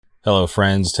Hello,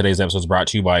 friends. Today's episode is brought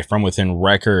to you by From Within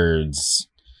Records.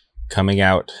 Coming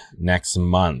out next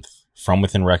month, From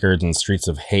Within Records and Streets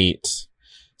of Hate,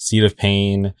 Seed of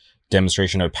Pain,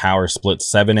 Demonstration of Power split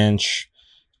 7-inch,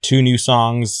 2 new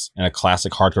songs, and a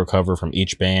classic hardcore cover from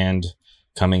each band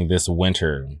coming this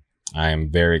winter. I am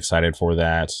very excited for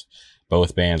that.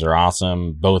 Both bands are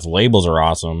awesome. Both labels are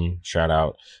awesome. Shout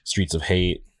out Streets of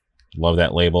Hate. Love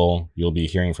that label. You'll be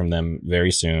hearing from them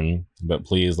very soon, but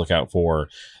please look out for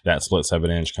that split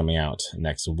 7-inch coming out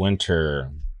next winter.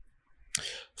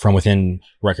 From Within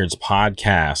Records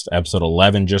podcast, episode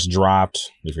 11 just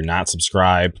dropped. If you're not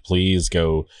subscribed, please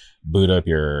go boot up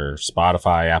your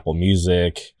Spotify, Apple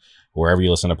Music, wherever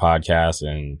you listen to podcasts,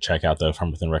 and check out the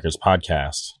From Within Records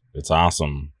podcast. It's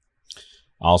awesome.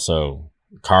 Also,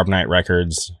 Carbonite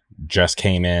Records just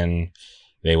came in.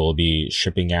 They will be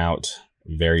shipping out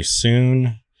very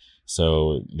soon.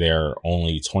 So there are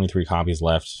only 23 copies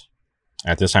left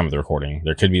at this time of the recording.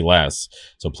 There could be less.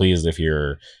 So please, if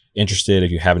you're interested,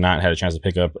 if you have not had a chance to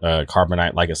pick up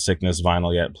Carbonite Like a Sickness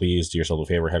vinyl yet, please do yourself a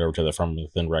favor, head over to the From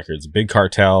Within Records Big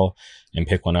Cartel and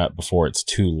pick one up before it's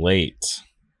too late.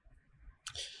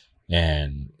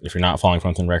 And if you're not following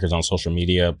From Within Records on social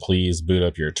media, please boot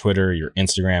up your Twitter, your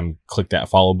Instagram, click that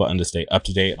follow button to stay up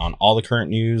to date on all the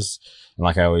current news. And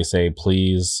like I always say,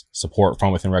 please support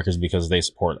From Within Records because they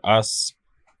support us.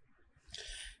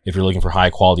 If you're looking for high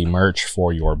quality merch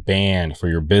for your band, for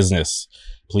your business,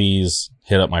 please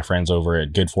hit up my friends over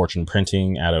at Good Fortune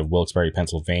Printing out of Wilkes-Barre,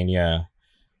 Pennsylvania.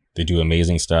 They do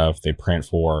amazing stuff. They print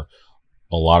for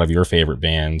a lot of your favorite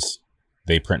bands.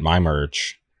 They print my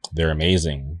merch. They're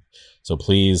amazing. So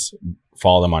please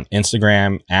follow them on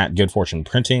Instagram at Good Fortune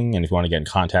Printing. And if you want to get in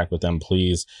contact with them,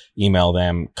 please email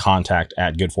them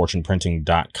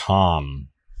contact@goodfortuneprinting.com.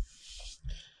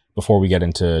 Before we get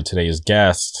into today's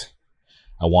guest,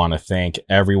 I want to thank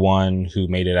everyone who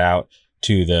made it out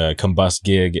to the Combust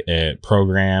gig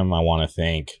program. I want to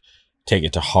thank Take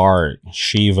It to Heart,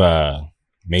 Shiva,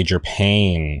 Major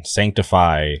Pain,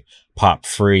 Sanctify, Pop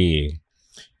Free.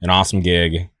 An awesome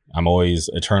gig. I'm always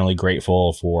eternally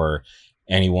grateful for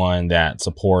anyone that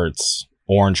supports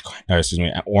Orange County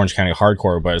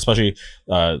hardcore, but especially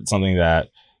something that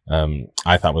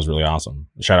I thought was really awesome.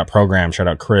 Shout out Program, shout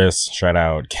out Chris, shout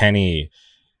out Kenny.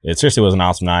 It seriously was an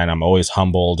awesome night. I'm always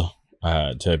humbled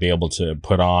to be able to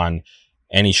put on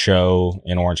any show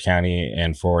in Orange County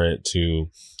and for it to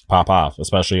pop off,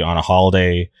 especially on a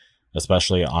holiday,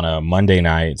 especially on a Monday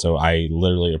night. So I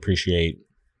literally appreciate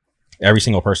every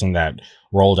single person that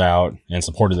rolled out and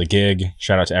supported the gig.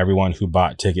 Shout out to everyone who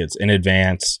bought tickets in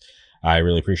advance. I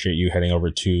really appreciate you heading over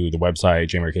to the website,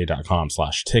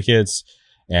 jmarek.com/tickets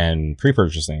and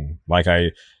pre-purchasing. Like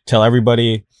I tell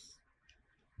everybody,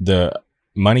 the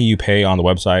money you pay on the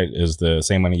website is the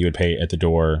same money you would pay at the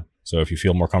door. So if you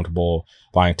feel more comfortable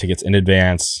buying tickets in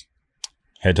advance,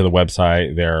 head to the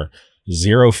website. There are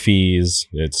 0 fees.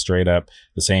 It's straight up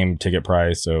the same ticket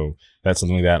price. So that's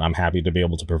something that I'm happy to be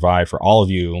able to provide for all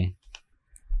of you.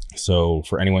 So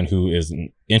for anyone who is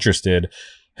interested,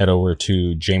 head over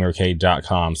to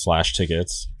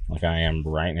jmarek.com/tickets like I am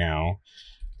right now.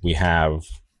 We have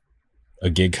a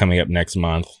gig coming up next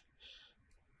month,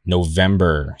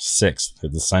 November 6th,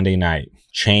 the Sunday night.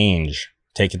 Change,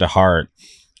 Take It to Heart,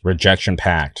 Rejection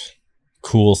Pact,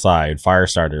 Cool Side,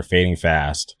 Firestarter, Fading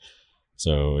Fast.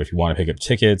 So if you want to pick up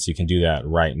tickets, you can do that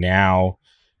right now.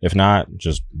 If not,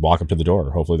 just walk up to the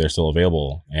door. Hopefully they're still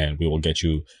available and we will get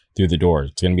you through the door.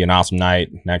 It's going to be an awesome night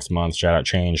next month. Shout out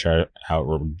Change, shout out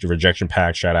Rejection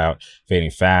Pact, shout out Fading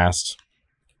Fast.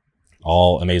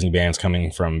 All amazing bands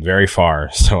coming from very far.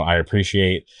 So I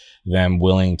appreciate them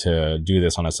willing to do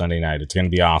this on a Sunday night. It's going to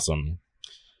be awesome.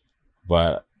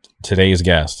 But today's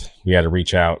guest, we had to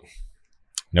reach out.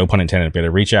 No pun intended. We had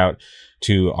to reach out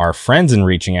to our friends in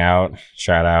reaching out.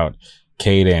 Shout out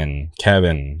Caden,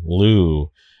 Kevin, Lou.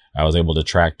 I was able to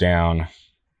track down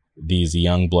these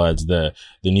young bloods, the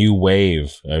new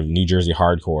wave of New Jersey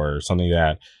hardcore, something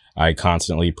that I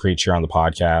constantly preach here on the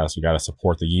podcast. We got to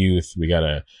support the youth. We got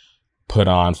to put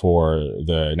on for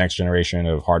the next generation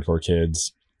of hardcore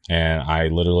kids. And I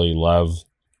literally love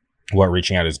what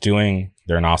Reaching Out is doing.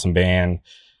 They're an awesome band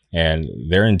and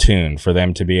they're in tune. For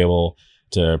them to be able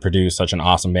to produce such an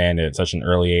awesome band at such an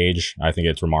early age, I think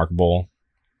it's remarkable.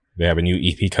 They have a new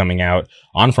EP coming out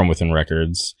on From Within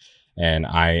Records, and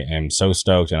I am so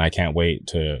stoked, and I can't wait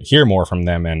to hear more from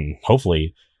them and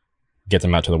hopefully get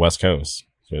them out to the West Coast,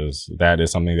 because that is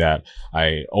something that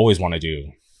I always want to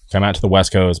do. Come out to the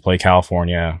West Coast, play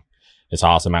California. It's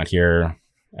awesome out here.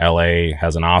 LA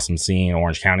has an awesome scene.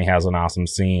 Orange County has an awesome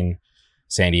scene.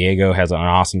 San Diego has an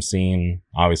awesome scene.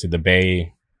 Obviously, the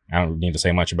Bay I don't need to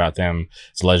say much about them.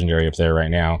 It's legendary up there right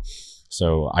now.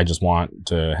 So I just want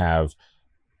to have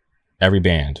every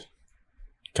band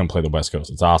come play the West Coast.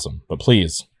 It's awesome. But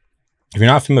please, if you're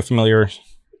not familiar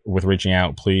with Reaching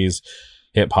Out, please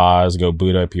hit pause, go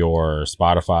boot up your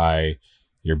Spotify,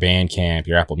 your Bandcamp,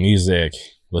 your Apple Music,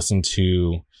 listen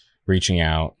to Reaching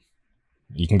Out.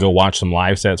 You can go watch some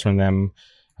live sets from them.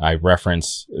 I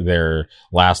reference their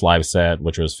last live set,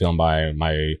 which was filmed by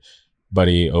my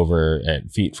buddy over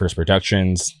at Feet First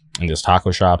Productions in this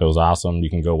taco shop. It was awesome. You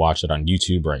can go watch it on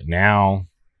YouTube right now.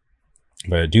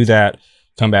 But do that.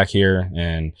 Come back here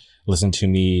and listen to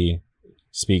me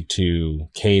speak to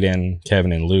Caden,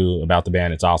 Kevin, and Lou about the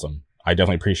band. It's awesome. I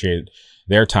definitely appreciate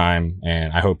their time,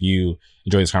 and I hope you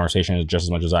enjoy this conversation just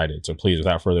as much as I did. So please,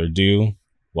 without further ado,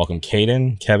 welcome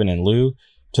Caden, Kevin, and Lou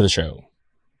to the show.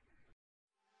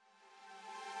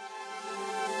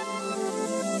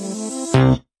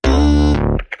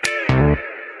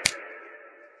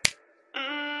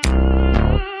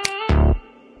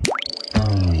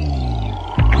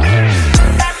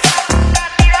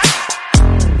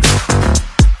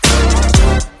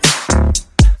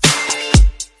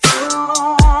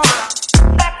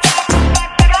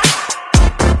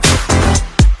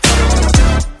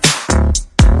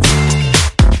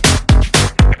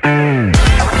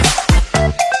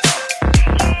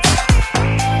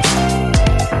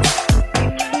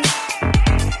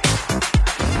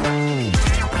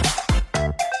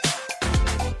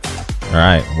 All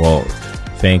right. Well,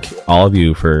 thank all of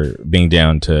you for being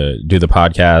down to do the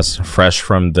podcast fresh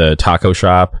from the taco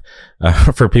shop.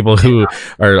 For people who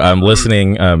are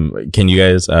listening, can you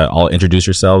guys all introduce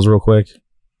yourselves real quick?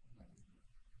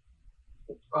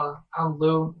 I'm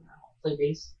Lou. I play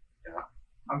bass. Yeah.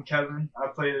 I'm Kevin. I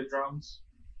play the drums.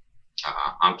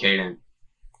 I'm Caden.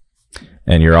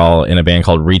 And you're all in a band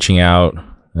called Reaching Out.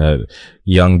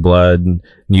 Young blood,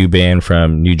 new band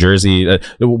from New Jersey.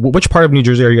 Which part of New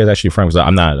Jersey are you guys actually from? Because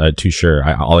I'm not too sure.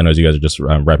 All I know is you guys are just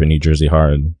repping New Jersey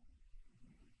hard.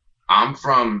 I'm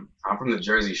from the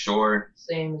Jersey Shore.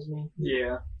 Same as me.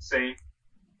 Yeah, same.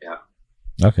 Yeah.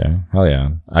 Okay, hell yeah.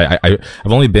 I've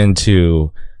only been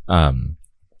to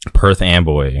Perth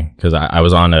Amboy because I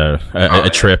was on a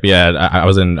trip. Yeah, I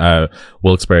was in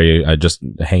Wilkes-Barre just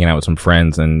hanging out with some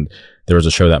friends, and there was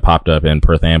a show that popped up in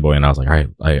Perth Amboy, and I was like, all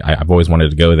right, I've always wanted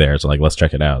to go there, so like let's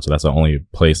check it out. So that's the only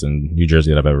place in New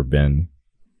Jersey that I've ever been.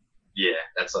 Yeah,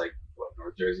 that's like what,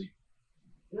 North Jersey?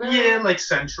 Yeah, like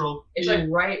central. It's like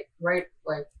right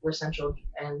like where Central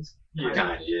ends. Yeah.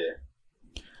 Kinda,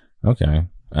 yeah. Okay.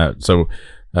 So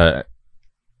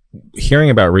hearing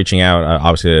about Reaching Out,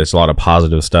 obviously it's a lot of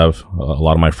positive stuff. A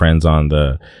lot of my friends on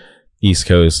the East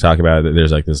Coast talk about it.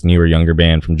 There's like this newer, younger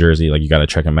band from Jersey. Like you got to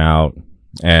check them out.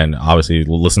 And obviously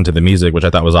listen to the music, which I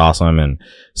thought was awesome. And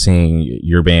seeing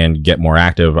your band get more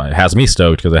active has me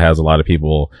stoked because it has a lot of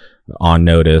people on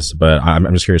notice. But I'm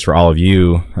just curious for all of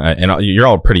you, and you're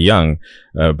all pretty young,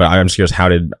 but I'm just curious, how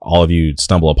did all of you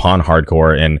stumble upon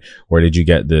hardcore, and where did you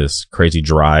get this crazy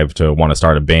drive to want to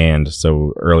start a band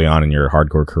so early on in your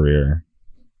hardcore career?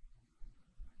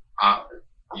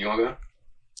 You want to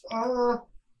go?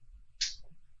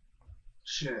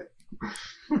 Shit.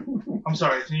 I'm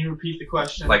sorry, can you repeat the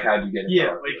question? Like, how did you get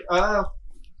into hardcore?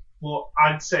 Well,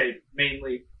 I'd say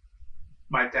mainly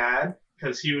my dad,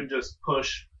 because he would just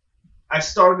push. I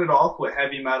started off with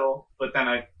heavy metal, but then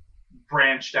I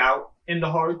branched out into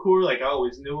hardcore. Like, I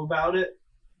always knew about it,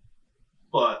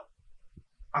 but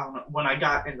I don't know. When I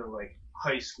got into like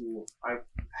high school, I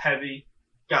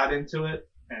got into it,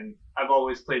 and I've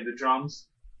always played the drums,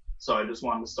 so I just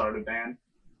wanted to start a band.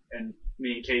 And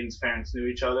me and Caden's parents knew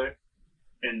each other,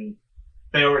 and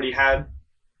they already had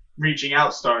Reaching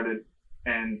Out started,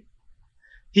 and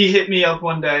he hit me up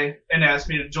one day and asked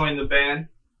me to join the band,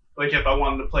 like if I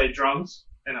wanted to play drums,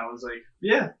 and I was like,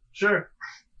 yeah, sure.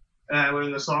 And I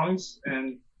learned the songs,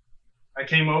 and I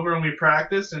came over and we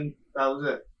practiced, and that was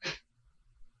it.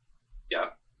 Yeah.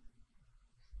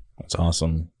 That's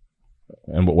awesome.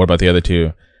 And what about the other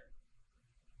two?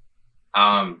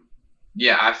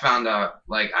 Yeah, I found out,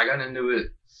 like, I got into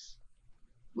it,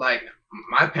 like,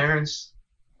 my parents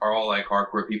are all, like,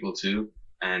 hardcore people, too,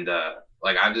 and,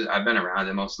 like, I've been around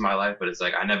it most of my life, but it's,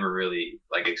 like, I never really,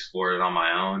 like, explored it on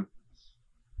my own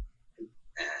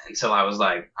until I was,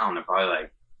 like, I don't know, probably,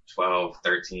 like, 12,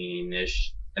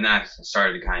 13-ish, and then I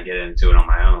started to kind of get into it on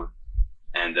my own,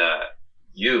 and,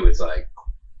 it's, like,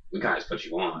 we kind of just put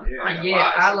you on.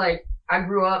 I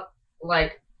grew up,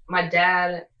 like, my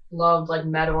dad loved like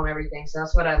metal and everything, so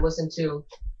that's what I listened to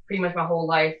pretty much my whole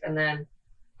life. And then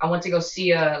I went to go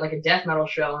see a death metal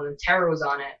show, and then Terror was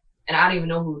on it, and I didn't even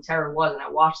know who Terror was, and I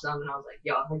watched them, and I was like,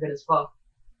 yo, they're good as fuck.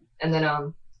 And then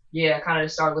yeah, kind of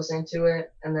just started listening to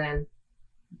it, and then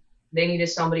they needed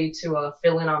somebody to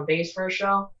fill in on bass for a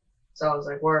show, so I was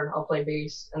like, word, I'll play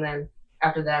bass, and then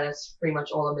after that, that's pretty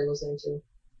much all I've been listening to.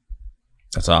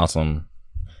 That's awesome.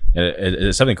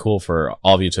 It's something cool for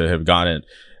all of you to have gotten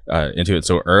into it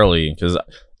so early, because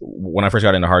when I first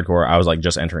got into hardcore, I was like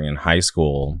just entering in high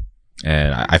school,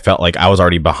 and I felt like I was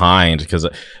already behind, because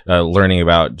learning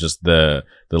about just the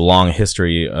long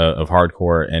history of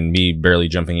hardcore and me barely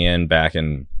jumping in back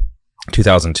in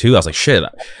 2002, I was like, shit,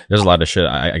 there's a lot of shit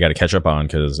I got to catch up on,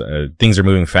 because things are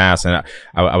moving fast, and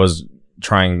I was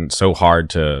trying so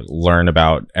hard to learn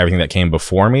about everything that came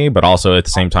before me, but also at the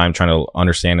same time trying to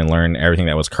understand and learn everything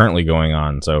that was currently going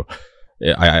on. So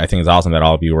I think it's awesome that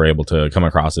all of you were able to come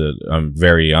across it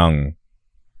very young.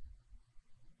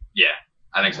 Yeah,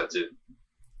 I think so too.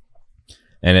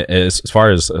 And as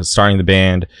far as starting the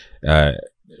band,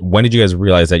 when did you guys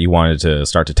realize that you wanted to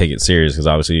start to take it serious? Because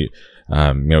obviously,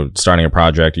 starting a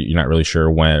project, you're not really sure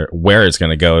where it's going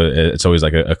to go. It's always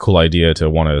like a cool idea to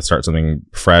want to start something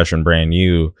fresh and brand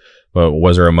new. But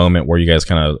was there a moment where you guys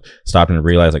kind of stopped and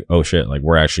realized, like, oh shit, like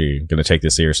we're actually going to take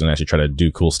this serious and actually try to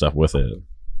do cool stuff with it?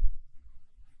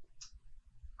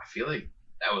 I feel like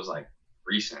that was like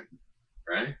recent,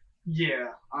 right? Yeah,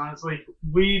 honestly,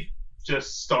 we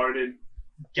just started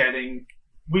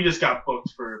we just got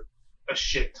booked for a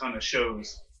shit ton of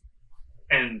shows,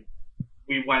 and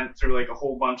we went through like a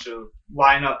whole bunch of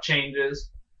lineup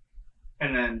changes,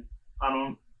 and then I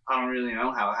don't really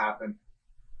know how it happened.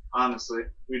 Honestly,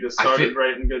 we just started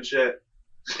writing good shit.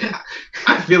 Yeah,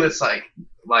 I feel it's like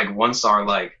once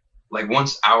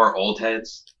our old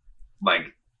heads, like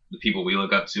the people we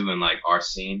look up to in like our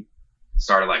scene,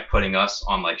 started like putting us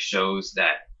on like shows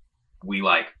that we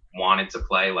like wanted to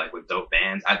play, like with dope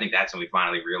bands. I think that's when we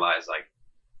finally realized like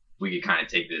we could kind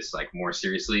of take this like more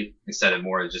seriously instead of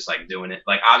more just like doing it.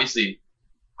 Like obviously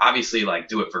like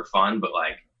do it for fun, but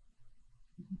like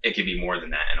it could be more than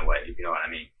that in a way, if you know what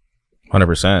I mean.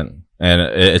 100%. And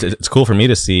it's cool for me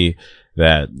to see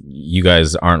that you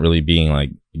guys aren't really being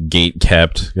like gate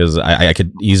kept, because I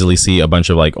could easily see a bunch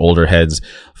of like older heads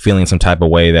feeling some type of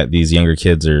way that these younger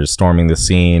kids are storming the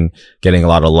scene, getting a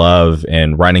lot of love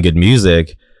and writing good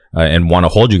music, and want to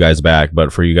hold you guys back.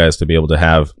 But for you guys to be able to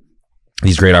have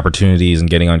these great opportunities and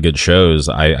getting on good shows,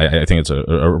 I think it's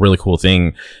a really cool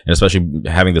thing, and especially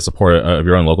having the support of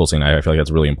your own local scene, I feel like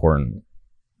that's really important.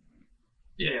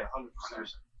 Yeah,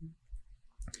 100%.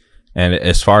 And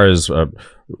as far as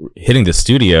hitting the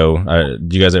studio,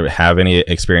 do you guys ever have any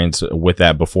experience with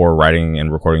that before writing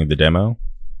and recording the demo?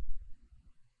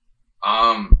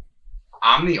 I'm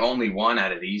the only one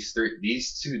out of these three.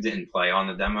 These two didn't play on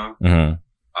the demo. Mm-hmm.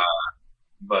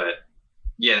 But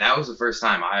yeah, that was the first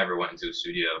time I ever went into a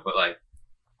studio. But like,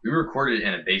 we recorded it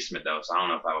in a basement though, so I don't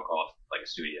know if I would call it like a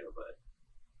studio,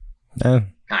 but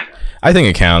kind of. I think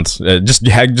it counts. Just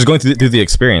going through the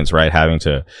experience, right? Having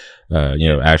to,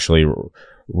 actually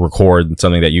record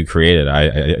something that you created. I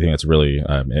think that's a really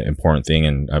important thing,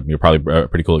 and probably a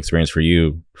pretty cool experience for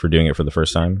you for doing it for the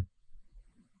first time.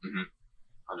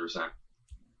 100%.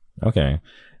 Okay.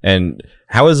 And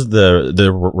how is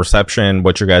the reception?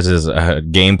 What's your guys'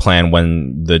 game plan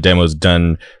when the demo's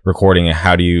done recording?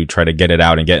 How do you try to get it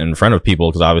out and get in front of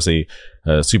people? Because obviously,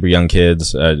 super young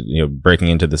kids, breaking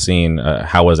into the scene.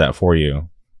 How was that for you?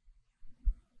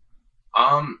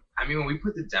 I mean, when we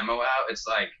put the demo out, it's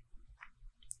like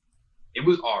it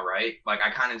was all right. Like I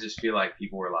kind of just feel like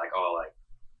people were like, "Oh, like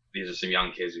these are some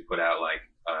young kids who put out like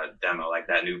a demo, like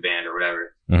that new band or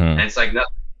whatever." Mm-hmm. And it's like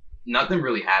nothing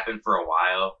really happened for a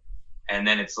while, and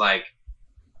then it's like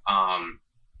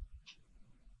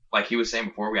he was saying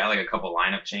before, we had like a couple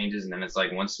lineup changes, and then it's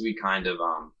like once we kind of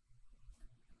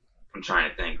I'm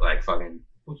trying to think, like fucking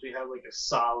once we had like a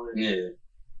solid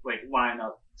like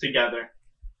lineup together,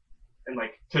 and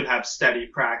like could have steady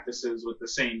practices with the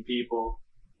same people.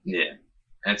 Yeah,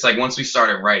 and it's like once we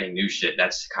started writing new shit,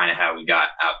 that's kind of how we got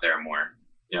out there more.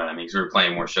 You know what I mean? Because we were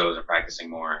playing more shows and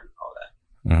practicing more and all that.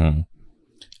 Mm-hmm.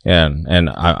 Yeah, and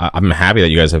I'm happy that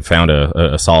you guys have found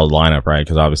a solid lineup, right?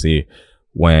 Because obviously,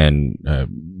 when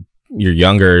you're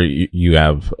younger, you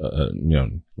have a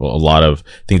lot of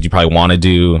things you probably want to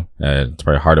do. It's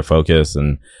probably hard to focus,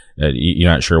 and you're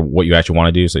not sure what you actually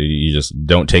want to do, so you just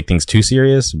don't take things too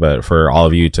serious. But for all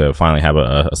of you to finally have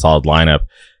a solid lineup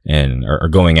and are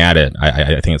going at it,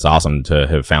 I think it's awesome to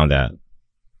have found that.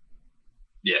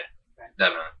 Yeah,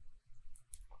 definitely.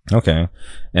 Okay,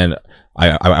 and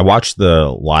I watched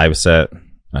the live set.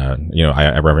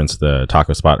 I referenced the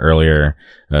taco spot earlier.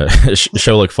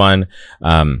 Show looked fun,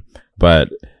 but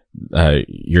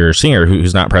your singer,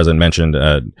 who's not present, mentioned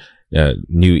a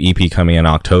new EP coming in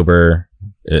October.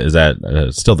 Is that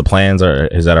still the plans, or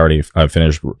is that already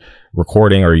finished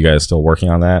recording, or are you guys still working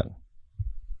on that?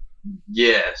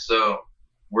 Yeah, so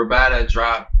we're about to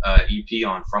drop EP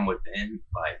on From Within,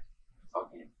 like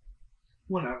fucking.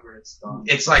 Whenever it's done.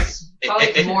 It's like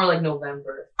Probably more like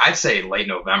November. I'd say late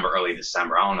November, early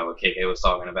December. I don't know what KK was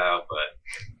talking about, but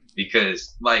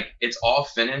because like it's all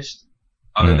finished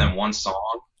other than one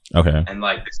song. Okay. And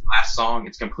like this last song,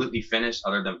 it's completely finished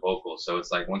other than vocals. So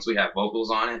it's like once we have vocals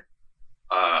on it,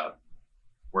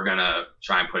 we're gonna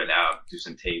try and put it out, do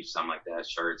some tapes, something like that,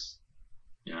 shirts,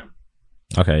 you know.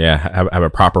 Okay, yeah, have a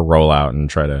proper rollout and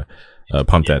try to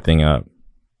pump that thing up.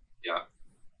 Yeah.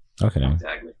 Okay.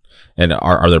 Exactly. And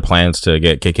are there plans to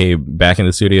get KK back in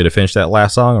the studio to finish that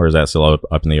last song, or is that still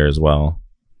up in the air as well?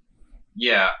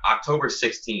 Yeah, October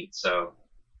 16th. So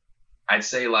I'd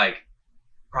say like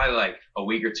probably like a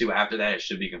week or two after that, it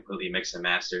should be completely mixed and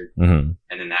mastered. Mm-hmm.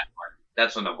 And then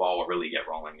that's when the ball will really get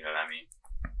rolling. You know what I mean?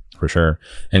 For sure.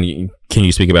 And can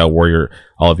you speak about where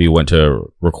all of you went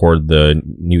to record the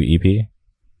new EP?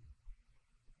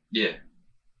 Yeah.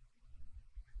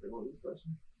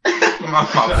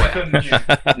 my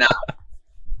boy. No.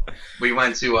 We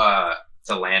went to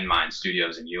Landmine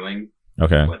Studios in Ewing.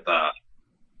 Okay. With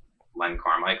Len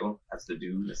Carmichael. That's the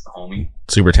dude. That's the homie.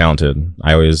 Super talented.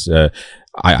 I always,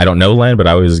 I don't know Len, but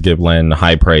I always give Len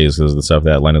high praise because the stuff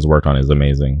that Len has worked on is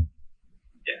amazing.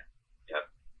 Yeah.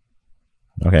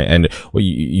 Yep. Okay. And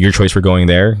your choice for going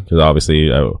there, because obviously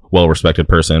a well-respected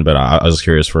person, but I was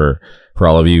curious for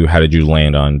all of you, how did you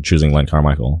land on choosing Len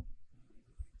Carmichael?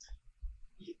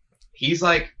 He's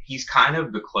kind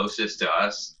of the closest to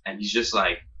us, and he's just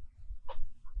like,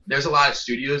 there's a lot of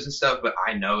studios and stuff, but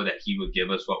I know that he would give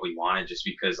us what we wanted just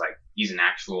because like he's an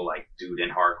actual like dude in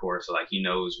hardcore, so like he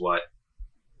knows what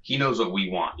we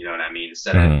want, you know what I mean?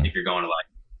 Instead of if you're going to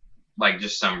like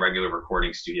just some regular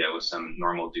recording studio with some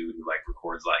normal dude who like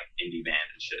records like indie band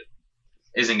and shit,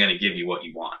 isn't gonna give you what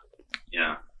you want, you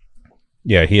know?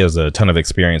 Yeah, he has a ton of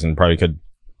experience and probably could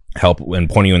help and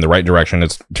point you in the right direction in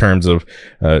terms of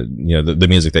the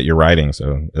music that you're writing.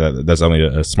 So that's only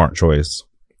a smart choice.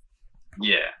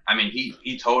 Yeah, I mean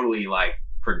he totally like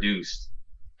produced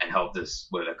and helped us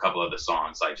with a couple of the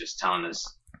songs, like just telling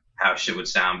us how shit would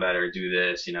sound better, do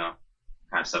this, you know,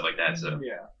 kind of stuff like that. So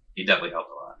yeah, he definitely helped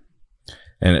a lot.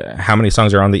 And how many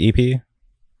songs are on the EP?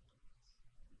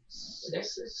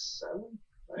 6 or 7.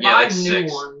 Yeah, like 5 new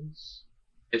 6. ones.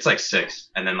 It's like 6,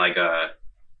 and then like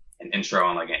an intro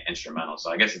and like an instrumental.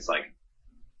 So I guess it's like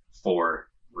 4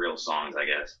 real songs, I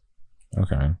guess.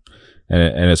 Okay.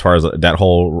 And as far as that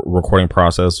whole recording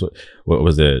process, what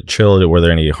was it chill? Were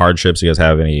there any hardships? You guys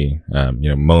have any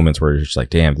moments where you're just like,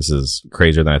 damn, this is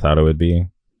crazier than I thought it would be?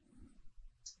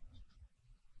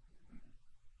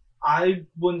 I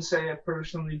wouldn't say I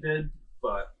personally did,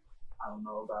 but I don't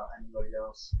know about anybody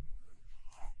else.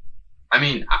 I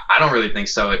mean, I don't really think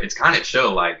so. It's kind of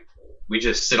chill. Like, we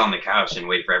just sit on the couch and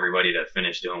wait for everybody to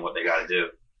finish doing what they got to do.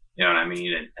 You know what I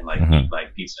mean? And like, eat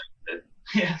like pizza.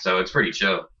 Yeah. So it's pretty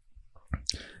chill.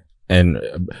 And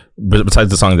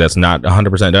besides the song that's not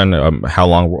 100% done, how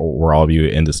long were all of you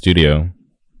in the studio?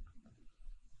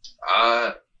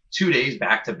 2 days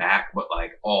back to back, but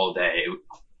like all day.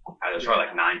 It was probably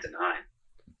like 9 to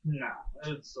 9. No,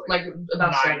 it's like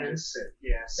about 9 7. to 6.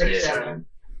 Yeah, 6, 7. 7.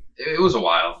 It was a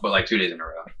while, but like 2 days in a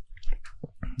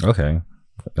row. Okay,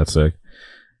 that's sick.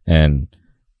 And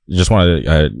just wanted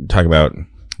to talk about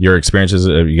your experiences.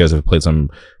 You guys have played some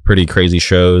pretty crazy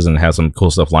shows and have some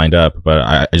cool stuff lined up, but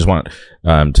I just want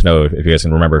to know if you guys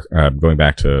can remember going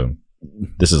back to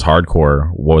This Is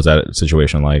Hardcore. What was that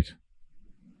situation like?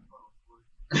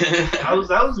 That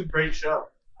was a great show.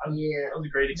 Yeah, that was a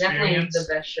great experience.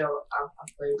 Definitely the best show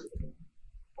I've played.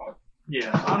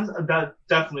 Yeah, that's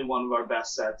definitely one of our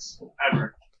best sets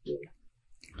ever. Yeah.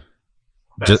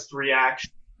 Best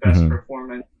reaction, best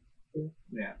performance.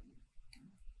 Yeah.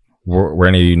 Were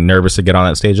any nervous to get on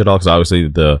that stage at all? Because obviously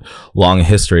the long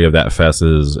history of that fest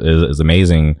is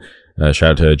amazing.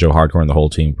 Shout out to Joe Hardcore and the whole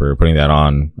team for putting that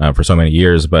on for so many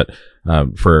years. But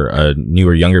for a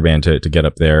newer, younger band to get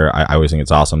up there, I always think it's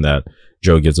awesome that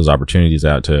Joe gives those opportunities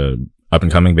out to up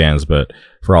and coming bands. But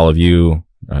for all of you,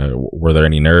 were there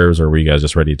any nerves, or were you guys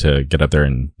just ready to get up there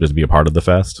and just be a part of the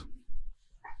fest?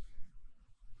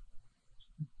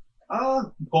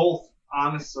 Both,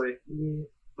 honestly.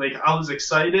 Like, I was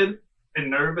excited and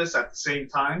nervous at the same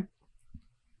time,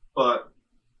 but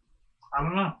I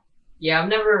don't know. Yeah, I've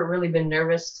never really been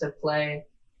nervous to play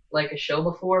like a show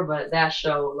before, but that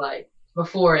show, like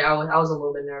before, I was a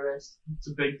little bit nervous. It's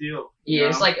a big deal. Yeah,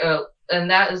 it's like and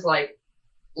that is like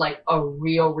a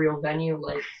real venue.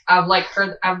 Like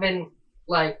I've been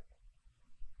like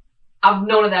I've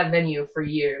known of that venue for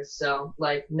years, so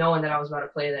like knowing that I was about to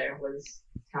play there was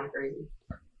kind of crazy.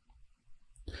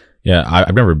 Yeah,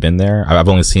 I've never been there. I've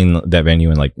only seen that venue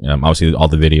in like obviously all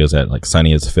the videos that like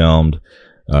Sonny has filmed.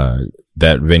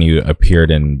 That venue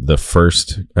appeared in the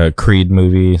first Creed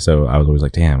movie, so I was always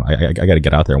like, damn, I got to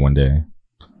get out there one day.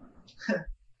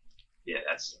 Yeah,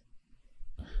 that's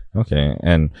Okay,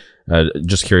 and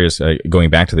just curious, going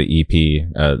back to the EP,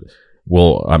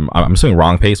 I'm assuming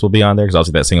Wrong Pace will be on there because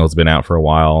obviously that single has been out for a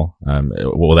while.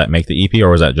 Will that make the EP, or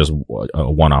was that just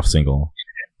a one-off single?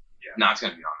 no, it's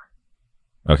gonna be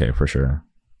on. Okay, for sure.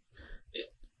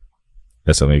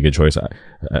 That's definitely a good choice.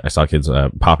 I saw kids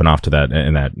popping off to that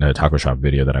in that taco shop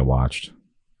video that I watched.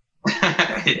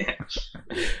 Yeah.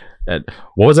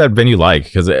 What was that venue like?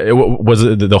 Because was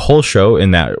it the whole show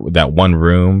in that one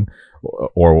room,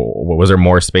 or was there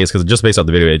more space? Because just based off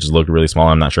the video, it just looked really small.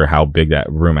 I'm not sure how big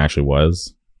that room actually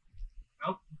was.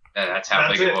 Nope. Yeah, that's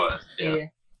how big it was. Yeah.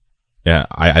 Yeah,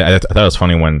 I thought it was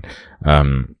funny when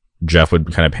Jeff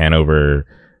would kind of pan over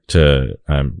to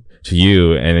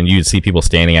you, and then you'd see people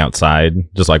standing outside,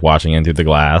 just like watching in through the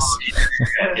glass.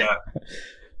 Yeah.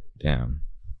 Damn,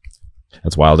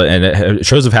 that's wild. And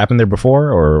shows have happened there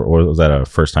before, or was that a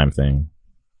first time thing?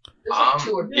 There's like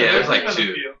 2 or 3. Yeah, there's like been a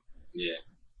 2. few. Yeah.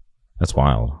 That's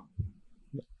wild.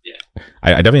 Yeah.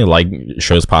 I definitely like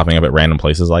shows popping up at random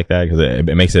places like that because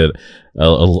it makes it a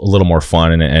little more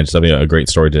fun, and it's definitely a great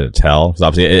story to tell. Because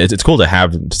obviously it's cool to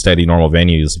have steady normal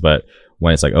venues, but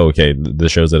when it's like, oh, okay, the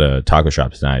show's at a taco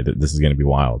shop tonight, this is going to be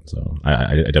wild. So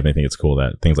I definitely think it's cool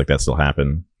that things like that still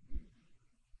happen.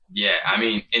 Yeah, I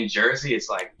mean, in Jersey, it's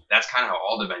like that's kind of how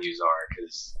all the venues are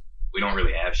because we don't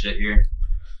really have shit here.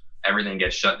 Everything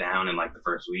gets shut down in like the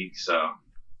first week, so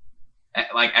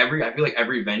like I feel like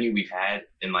every venue we've had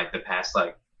in like the past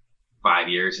like 5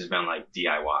 years has been like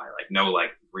DIY, like no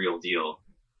like real deal,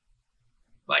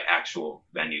 like actual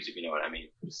venues, if you know what I mean.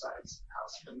 Besides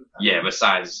House of Independence. Yeah,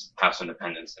 besides House of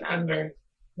Independence and And Asbury.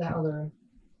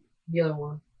 the other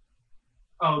one.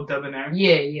 Oh, Debonair.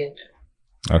 Yeah.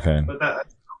 Okay. But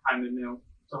that's kind of new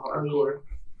to hardcore.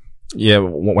 Yeah,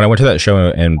 when I went to that show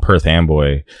in Perth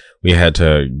Amboy, we had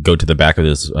to go to the back of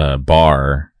this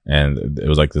bar, and it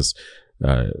was like this.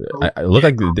 It looked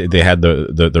like they had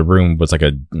the room was like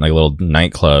a little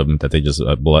nightclub that they just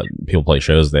let people play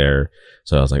shows there.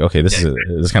 So I was like, okay, this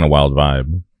is kind of wild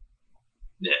vibe.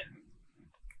 Yeah,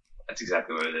 that's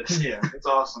exactly what it is. Yeah, it's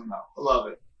awesome though. I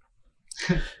love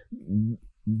it.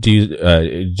 Do you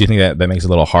think that makes it a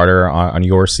little harder on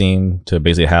your scene to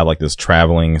basically have like this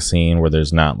traveling scene where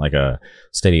there's not like a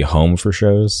steady home for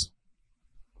shows?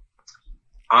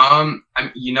 I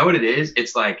mean, you know what it is?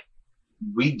 It's like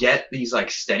we get these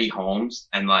like steady homes,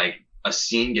 and like a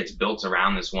scene gets built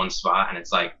around this one spot, and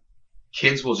it's like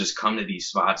kids will just come to these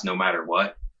spots no matter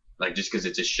what, like just because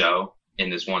it's a show in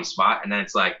this one spot, and then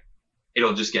it's like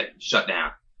it'll just get shut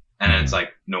down, and then it's like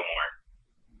no more.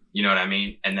 You know what I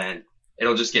mean? And then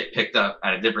it'll just get picked up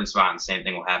at a different spot, and the same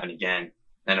thing will happen again.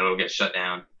 Then it'll get shut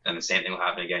down, and the same thing will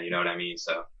happen again. You know what I mean?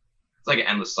 So it's like an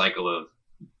endless cycle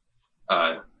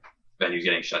of venues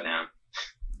getting shut down.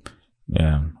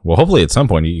 Yeah. Well, hopefully at some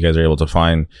point you guys are able to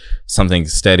find something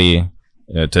steady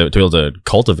to be able to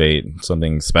cultivate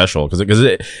something special, because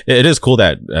it is cool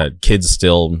that kids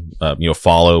still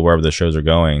follow wherever the shows are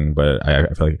going, but I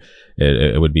feel like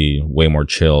it would be way more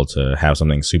chill to have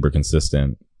something super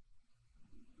consistent.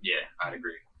 Yeah, I'd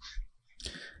agree.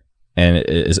 And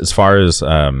as far as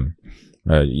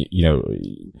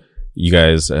you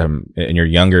guys and you're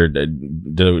younger,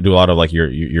 do a lot of like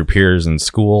your peers in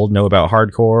school know about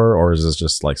hardcore, or is this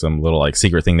just like some little like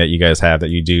secret thing that you guys have that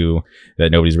you do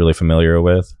that nobody's really familiar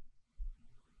with?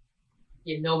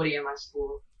 Yeah, nobody in my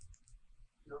school.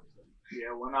 No.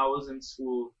 Yeah, when I was in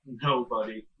school,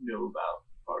 nobody knew about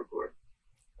hardcore.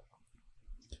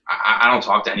 I don't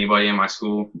talk to anybody in my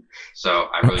school, so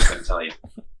I really couldn't tell you.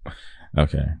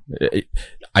 Okay.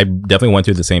 I definitely went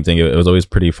through the same thing. It was always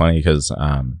pretty funny because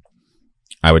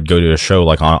I would go to a show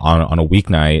like on a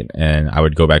weeknight, and I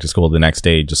would go back to school the next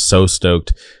day just so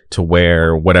stoked to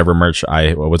wear whatever merch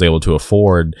I was able to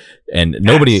afford, and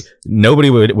nobody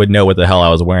would know what the hell I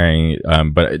was wearing.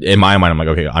 But in my mind, I'm like,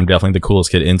 okay, I'm definitely the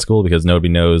coolest kid in school because nobody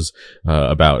knows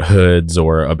about hoods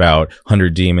or about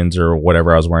 100 Demons or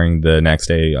whatever I was wearing the next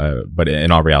day. But in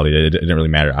all reality, it didn't really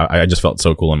matter. I just felt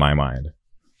so cool in my mind.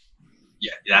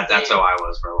 Yeah, that's how I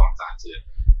was for a long time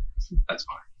too. That's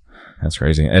fine. That's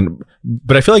crazy.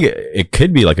 But I feel like it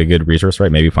could be like a good resource,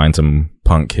 right? Maybe find some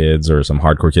punk kids or some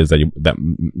hardcore kids that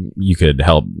you could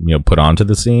help, put onto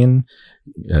the scene.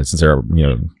 Since there are,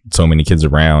 so many kids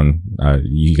around,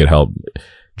 you could help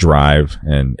drive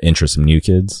and interest some new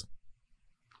kids.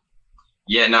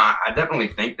 Yeah, no, I definitely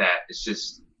think that. It's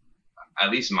just,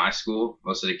 at least my school,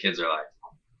 most of the kids are like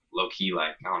low key,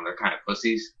 like, I don't know, they're kind of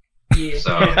pussies. Yeah.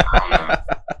 So, I don't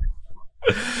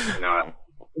know. You know,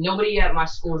 Nobody at my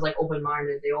school is like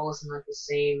open-minded. They all listen to like the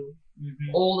same,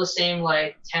 all the same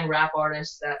like 10 rap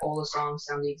artists that all the songs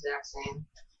sound the exact same.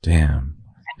 Damn.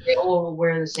 They all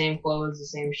wear the same clothes, the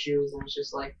same shoes, and it's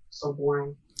just like so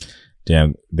boring.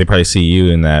 Damn. They probably see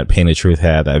you in that Painted Truth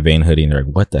hat, that Vane hoodie, and they're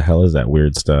like, what the hell is that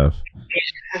weird stuff?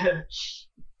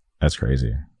 That's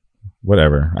crazy.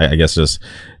 Whatever. I guess just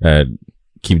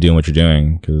keep doing what you're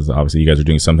doing, because obviously you guys are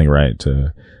doing something right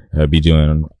to be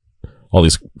doing all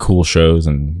these cool shows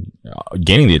and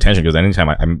gaining the attention, because anytime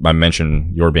I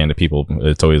mention your band to people,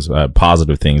 it's always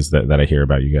positive things that I hear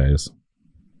about you guys.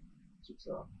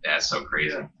 yeah, it's so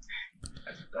crazy.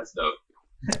 That's dope.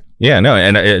 Yeah, no,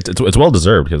 and it's well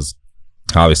deserved, because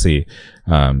obviously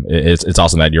it's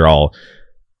awesome that you're all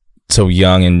so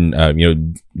young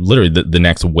and literally the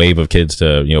next wave of kids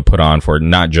to put on for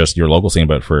not just your local scene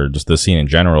but for just the scene in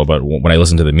general. But when I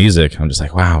listen to the music, I'm just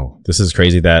like, wow, this is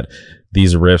crazy that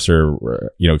these riffs are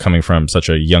coming from such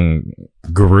a young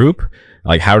group.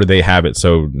 Like, how do they have it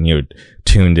so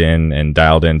tuned in and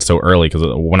dialed in so early? Because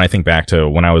when I think back to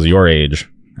when I was your age,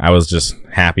 I was just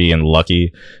happy and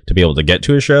lucky to be able to get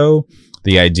to a show.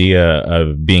 The idea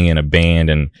of being in a band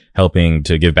and helping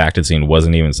to give back to the scene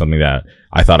wasn't even something that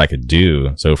I thought I could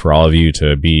do. So for all of you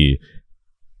to be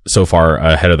so far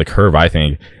ahead of the curve, I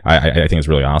think it's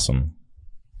really awesome.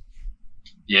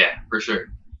 Yeah, for sure.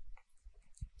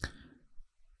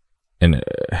 And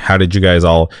how did you guys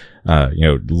all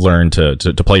learn to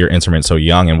play your instrument so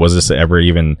young? And was this ever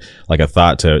even like a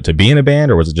thought to be in a band,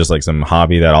 or was it just like some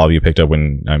hobby that all of you picked up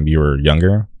when you were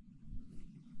younger?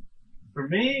 For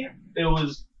me, it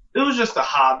was just a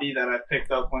hobby that I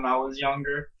picked up when I was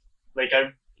younger. Like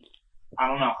I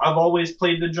don't know. I've always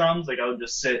played the drums. Like I would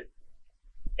just sit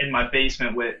in my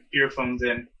basement with earphones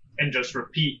in and just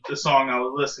repeat the song I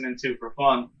was listening to for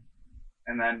fun.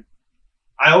 And then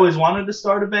I always wanted to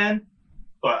start a band,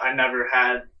 but I never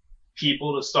had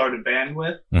people to start a band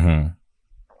with. Mm-hmm.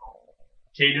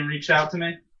 Caden reached out to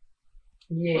me.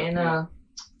 Yeah,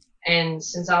 and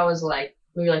since I was like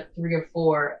maybe like 3 or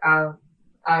 4,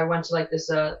 I went to like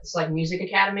this like music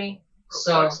academy.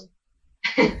 So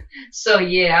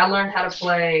yeah, I learned how to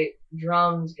play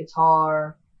drums,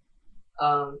 guitar.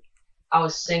 I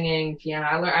was singing piano.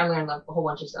 I learned like a whole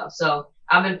bunch of stuff. So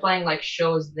I've been playing like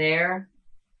shows there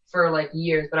for like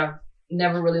years, but I've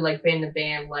never really like been in a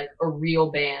band, like a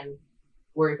real band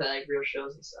where you play like real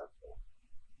shows and stuff.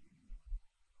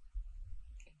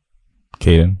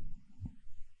 Caden?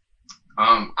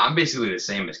 I'm basically the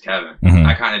same as Kevin. Mm-hmm.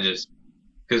 I kind of just,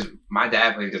 because my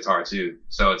dad plays guitar too,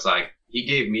 so it's like he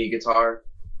gave me a guitar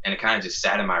and it kind of just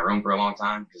sat in my room for a long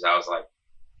time because I was like,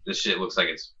 this shit looks like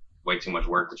it's way too much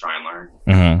work to try and learn.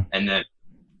 Mm-hmm. And then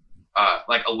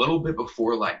like a little bit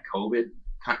before like COVID,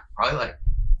 probably like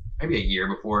maybe a year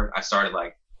before, I started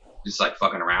like just like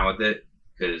fucking around with it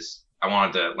because I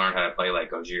wanted to learn how to play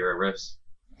like Gojira riffs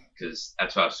because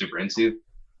that's what I was super into.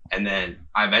 And then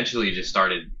I eventually just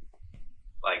started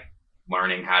like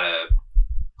learning how to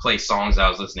play songs I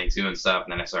was listening to and stuff.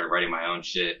 And then I started writing my own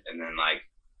shit. And then like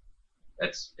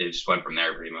it just went from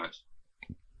there pretty much.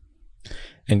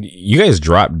 And you guys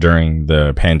dropped during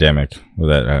the pandemic,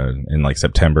 that in like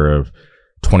September of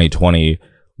 2020.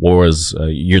 What was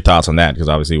your thoughts on that? Because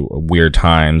obviously weird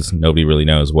times, nobody really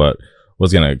knows what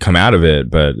was going to come out of it.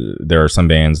 But there are some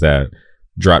bands that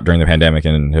dropped during the pandemic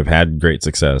and have had great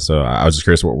success. So I was just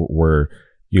curious, were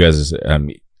you guys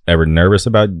ever nervous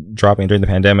about dropping during the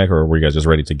pandemic, or were you guys just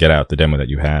ready to get out the demo that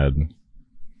you had?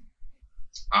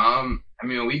 I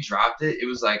mean, when we dropped it, it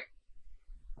was like,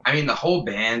 I mean, the whole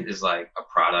band is like a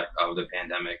product of the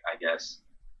pandemic, I guess,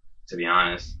 to be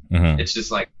honest. Mm-hmm. It's just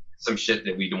like some shit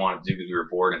that we didn't want to do because we were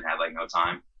bored and had like no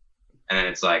time. And then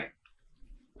it's like,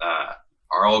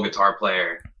 our old guitar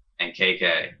player and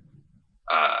KK,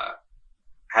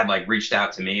 had like reached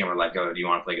out to me and were like, oh, do you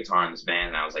want to play guitar in this band?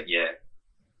 And I was like, yeah,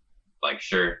 like,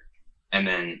 sure. And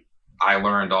then I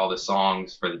learned all the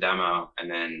songs for the demo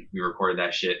and then we recorded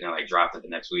that shit and I like dropped it the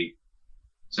next week.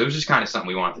 So it was just kind of something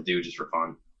we wanted to do just for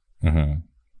fun.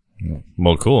 Mm-hmm.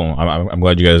 Well, cool. I'm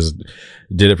glad you guys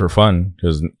did it for fun,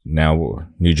 because now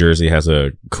New Jersey has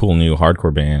a cool new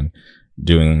hardcore band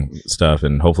doing stuff,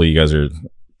 and hopefully you guys are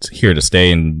here to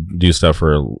stay and do stuff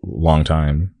for a long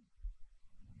time.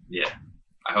 Yeah,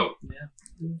 I hope.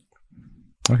 Yeah.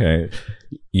 Okay,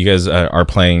 you guys are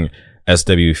playing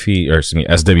SWB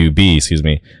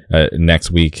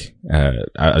next week. I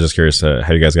was just curious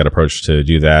how you guys got approached to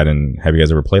do that, and have you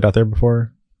guys ever played out there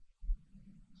before?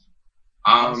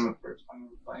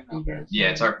 you guys. Yeah,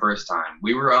 it's our first time.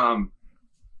 We were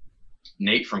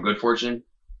Nate from Good Fortune.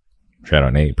 Shout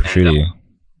out Nate And, Prosciutti.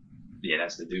 Yeah,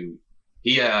 that's the dude.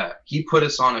 He put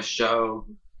us on a show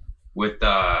with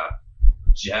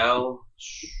Gel.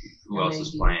 Who else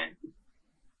is MAD. playing?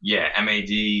 Yeah,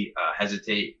 MAD,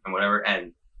 Hesitate, and whatever.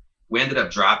 And we ended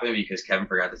up dropping because Kevin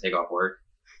forgot to take off work.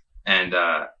 And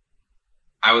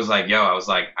I was like,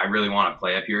 I really want to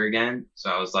play up here again. So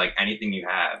I was like, anything you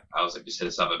have, I was like, just hit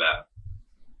us up about.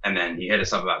 And then he hit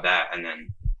us up about that, and then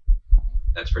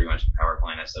that's pretty much how we're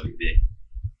playing SWB.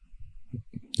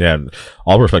 Yeah,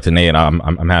 all respect to Nate. I'm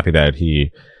happy that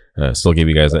he still gave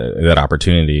you guys that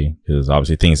opportunity, because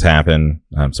obviously things happen.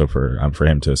 So for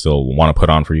him to still want to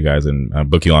put on for you guys and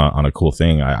book you on a cool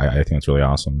thing, I think it's really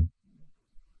awesome.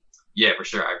 Yeah, for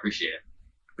sure. I appreciate it.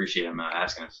 Appreciate him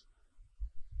asking us.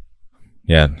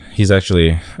 Yeah, he's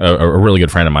actually a really good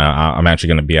friend of mine. I'm actually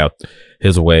going to be out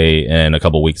his way in a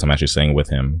couple of weeks. I'm actually staying with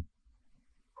him.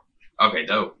 Okay,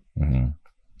 dope. Mm-hmm.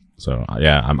 So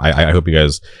yeah, I hope you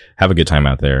guys have a good time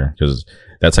out there, because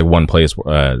that's like one place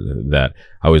that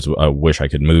I always wish I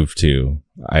could move to.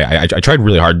 I tried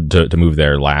really hard to move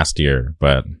there last year,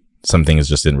 but some things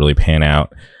just didn't really pan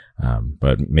out.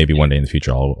 But maybe one day in the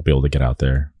future I'll be able to get out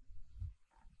there.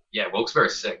 Yeah,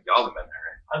 Wilkes-Barre's sick. Y'all have been there,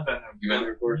 right? I've been there. You been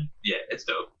there before? Yeah, it's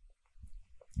dope.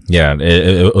 Yeah,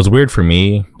 it was weird for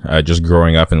me just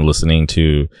growing up and listening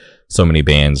to so many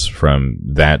bands from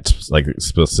that like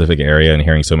specific area and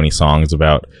hearing so many songs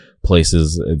about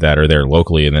places that are there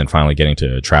locally, and then finally getting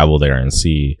to travel there and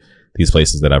see these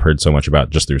places that I've heard so much about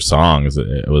just through songs.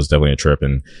 It was definitely a trip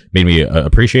and made me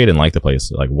appreciate and like the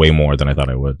place like way more than I thought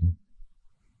I would.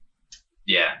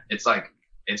 Yeah, it's like,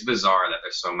 it's bizarre that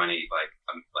there's so many like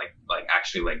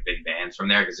actually like big bands from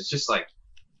there, because it's just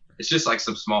like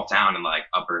some small town in like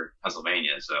upper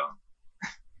Pennsylvania. So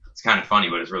it's kind of funny,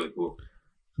 but it's really cool.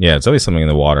 Yeah, it's always something in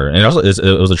the water. And also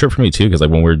it was a trip for me too, because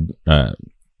like when we're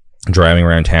driving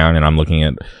around town and I'm looking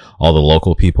at all the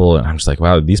local people, and I'm just like,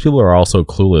 wow, these people are all so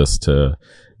clueless to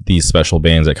these special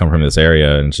bands that come from this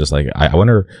area. And it's just like, I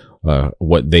wonder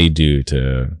what they do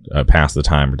to pass the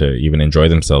time or to even enjoy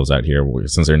themselves out here,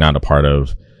 since they're not a part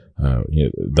of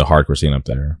the hardcore scene up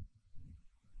there.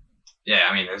 Yeah,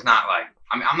 I mean, there's not like,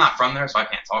 I'm not from there, so I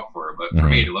can't talk for it, but for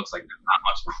me, it looks like there's not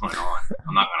much going on.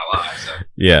 I'm not gonna lie. So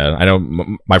Yeah, I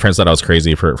know my friends said I was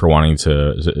crazy for wanting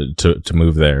to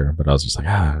move there, but I was just like,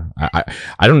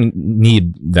 I don't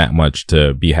need that much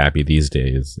to be happy these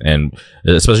days, and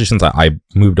especially since I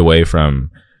moved away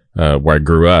from where I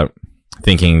grew up,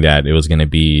 thinking that it was going to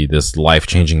be this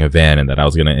life-changing event and that I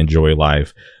was going to enjoy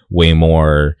life way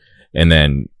more, and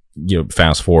then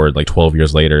fast forward like 12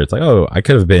 years later, it's like, oh, I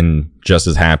could have been just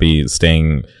as happy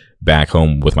staying back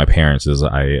home with my parents as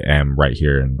I am right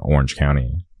here in Orange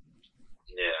County.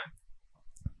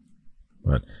 yeah.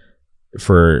 But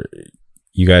for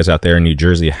you guys out there in New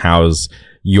Jersey, how's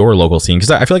your local scene?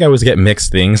 Because I feel like I always get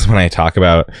mixed things when I talk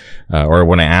about or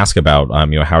when I ask about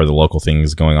how are the local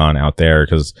things going on out there,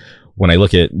 because when I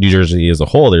look at New Jersey as a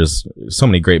whole, there's so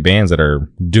many great bands that are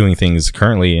doing things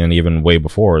currently, and even way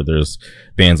before. There's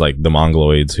bands like the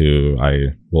Mongoloids, who I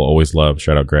will always love.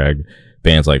 Shout out Greg.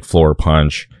 Bands like Floor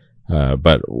Punch.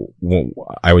 But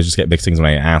I always just get mixed things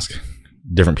when I ask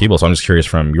different people. So I'm just curious,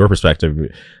 from your perspective,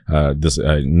 this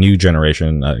new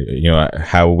generation,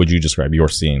 how would you describe your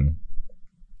scene?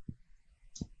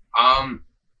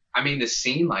 I mean, the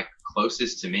scene like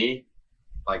closest to me,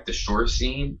 like the shore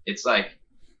scene, it's like,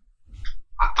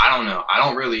 I don't know. I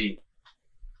don't really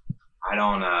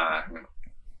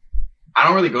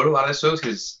go to a lot of the shows,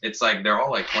 because it's like they're all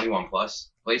like 21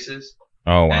 plus places.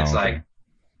 Oh wow. And it's like,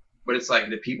 but it's like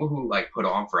the people who like put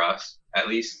on for us, at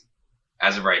least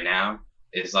as of right now,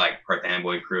 is like Perth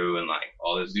Amboy Crew and like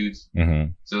all those dudes.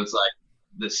 Mm-hmm. So it's like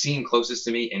the scene closest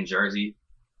to me in Jersey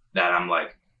that I'm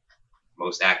like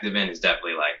most active in is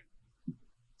definitely like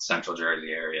Central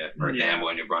Jersey area, Perth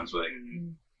Amboy, New Brunswick.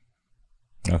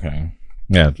 Okay.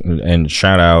 Yeah, and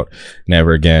shout out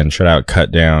Never Again, shout out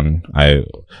Cut Down. I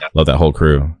love that whole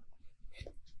crew.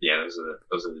 Yeah,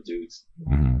 those are the dudes.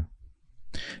 Mm-hmm.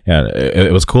 Yeah,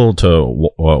 it was cool to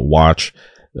watch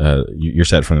your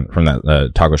set from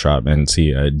that taco shop and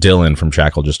see Dylan from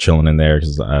Shackle just chilling in there,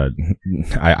 because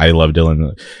I love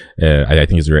Dylan. I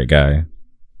think he's a great guy.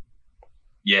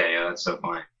 Yeah, that's so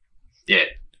funny. Yeah,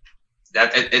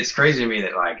 it's crazy to me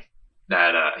that like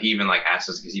that he even like asked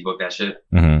us, because he booked that shit.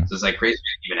 Mm-hmm. So it's like crazy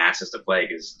to even ask us to play,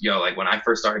 because like when I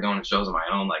first started going to shows on my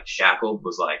own, like Shackled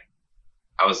was like,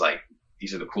 I was like,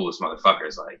 these are the coolest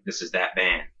motherfuckers. Like, this is that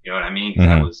band. You know what I mean?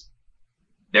 Mm-hmm.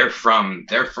 They're from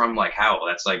like Howell.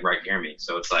 That's like right near me.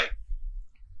 So it's like,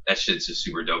 that shit's just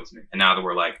super dope to me. And now that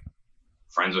we're like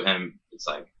friends with him, it's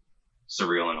like,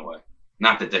 surreal in a way.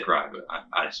 Not the dick ride, but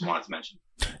I just wanted to mention.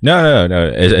 No.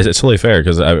 It's totally fair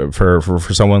because for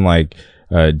someone like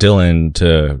Dylan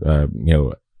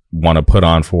to want to put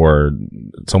on for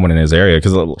someone in his area,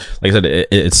 because like I said,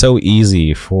 it's so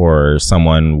easy for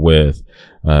someone with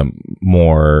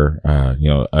more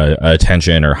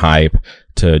attention or hype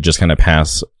to just kind of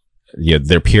pass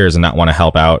their peers and not want to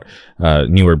help out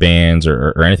newer bands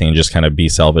or anything, and just kind of be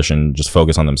selfish and just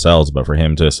focus on themselves. But for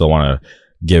him to still want to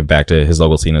give back to his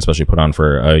local scene, especially put on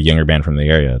for a younger band from the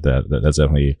area, that's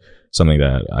definitely something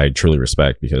that I truly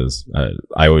respect, because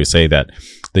I always say that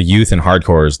the youth in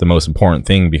hardcore is the most important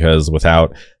thing, because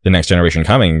without the next generation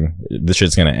coming, this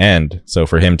shit's going to end. So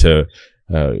for him to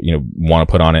want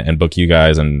to put on it and book you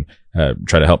guys and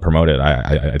try to help promote it,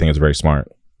 I think it's very smart.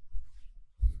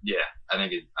 Yeah, I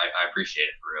think I appreciate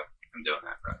it for real. I'm doing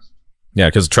that for us. Yeah,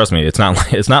 because trust me, it's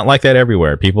not like that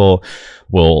everywhere. People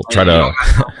will try to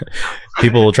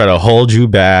hold you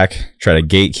back, try to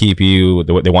gatekeep you.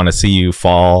 They want to see you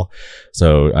fall.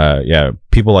 So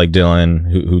people like Dylan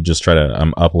who just try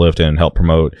to uplift and help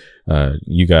promote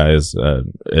you guys.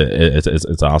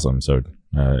 It's awesome. So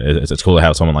it's cool to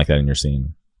have someone like that in your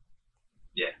scene.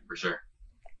 Yeah, for sure.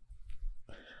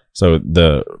 So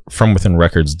the From Within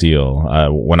Records deal,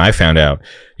 when I found out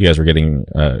you guys were getting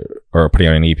or putting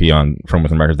out an EP on From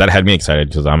Within Records, that had me excited,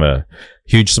 because I'm a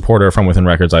huge supporter of From Within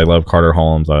Records. I love Carter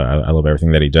Holmes. I love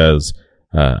everything that he does.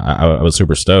 I was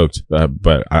super stoked,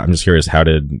 but I'm just curious, how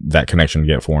did that connection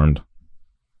get formed?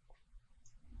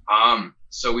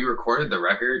 So we recorded the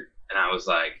record, and I was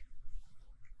like,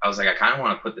 I kind of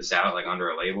want to put this out like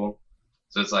under a label.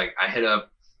 So it's like I hit up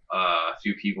a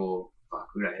few people.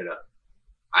 Who did I hit up?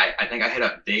 I think I hit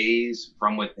up Days,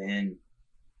 From Within.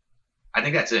 I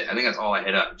think that's it. I think that's all I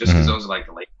hit up, just because those are like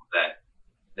the labels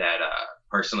that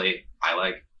personally I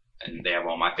like, and they have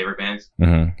all my favorite bands.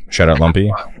 Mm-hmm. Shout out Lumpy.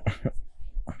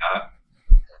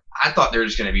 I thought they were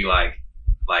just gonna be like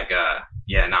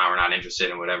we're not interested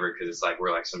in whatever, because it's like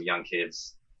we're like some young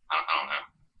kids. I don't know.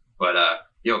 But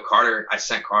Carter, I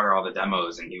sent Carter all the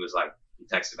demos, and he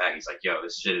texted back. He's like, yo,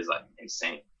 this shit is like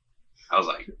insane. I was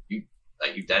like, you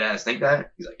dead ass think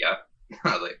that? He's like, yeah.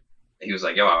 I was like, he was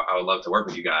like, yo, I would love to work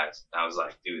with you guys. I was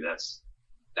like, dude,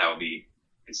 that would be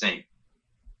insane.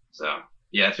 So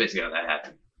yeah, that's basically how that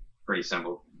happened. Pretty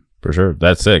simple. For sure.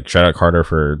 That's sick. Shout out Carter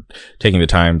for taking the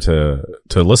time to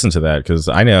listen to that, because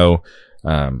I know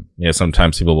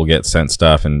sometimes people will get sent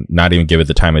stuff and not even give it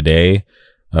the time of day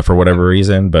for whatever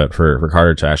reason, but for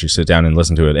Carter to actually sit down and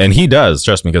listen to it, and he does,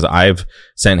 trust me, because I've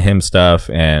sent him stuff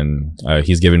and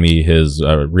he's given me his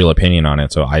real opinion on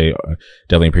it. So I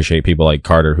definitely appreciate people like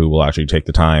Carter who will actually take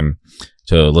the time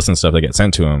to listen to stuff that gets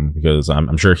sent to him, because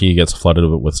I'm sure he gets flooded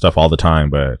with stuff all the time,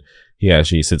 but he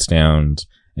actually sits down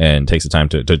and takes the time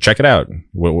to check it out,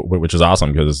 which is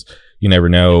awesome, because you never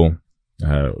know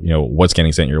what's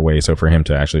getting sent your way. So for him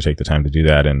to actually take the time to do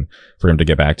that, and for him to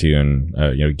get back to you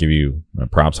and give you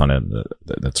props on it,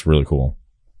 that's really cool.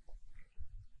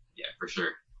 Yeah, for sure.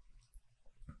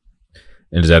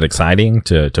 And is that exciting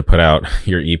to put out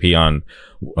your EP on,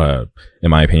 in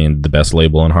my opinion, the best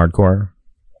label in hardcore?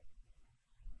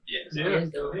 Yeah,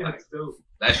 it's dope.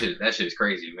 That shit is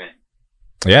crazy, man.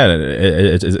 Yeah,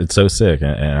 it's so sick,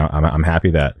 and I'm happy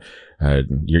that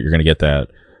you're gonna get that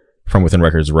From Within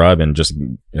Records rub, and just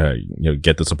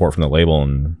get the support from the label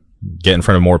and get in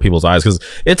front of more people's eyes, because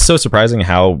it's so surprising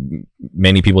how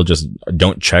many people just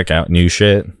don't check out new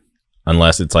shit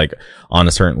unless it's like on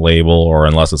a certain label, or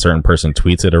unless a certain person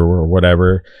tweets it or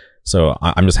whatever. So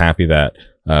I'm just happy that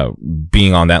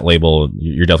being on that label,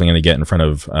 you're definitely going to get in front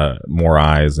of more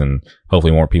eyes, and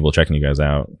hopefully more people checking you guys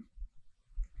out.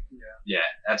 Yeah,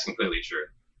 that's completely true.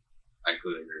 I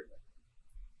completely agree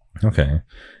with that. Okay.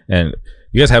 And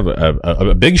you guys have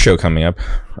a big show coming up.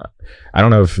 I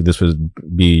don't know if this would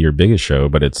be your biggest show,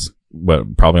 but it's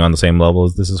probably on the same level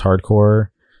as This Is Hardcore.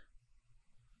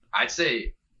 I'd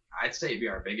say it'd be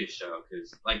our biggest show,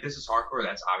 because like This Is Hardcore,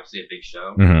 that's obviously a big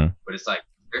show, but it's like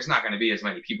there's not going to be as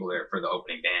many people there for the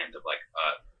opening band of like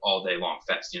all day long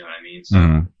fest. You know what I mean?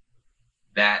 So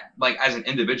that, like, as an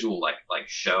individual like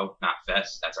show, not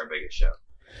fest, that's our biggest show.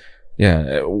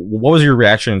 Yeah. What was your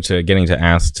reaction to getting to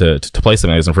ask to play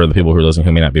something? And for the people who are listening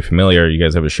who may not be familiar, you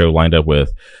guys have a show lined up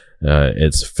with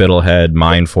it's Fiddlehead,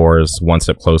 Mind Force, One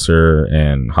Step Closer,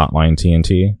 and Hotline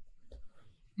TNT.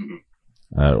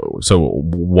 So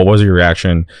what was your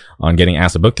reaction on getting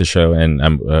asked to book the show, and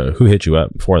who hit you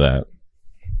up for that?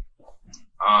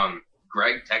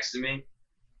 Greg texted me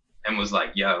and was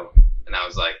like, yo, and I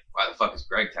was like, why the fuck is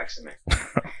Greg texting me?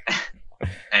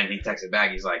 And he texted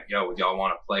back, he's like, yo, would y'all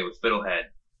want to play with Fiddlehead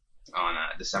on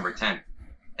December 10th?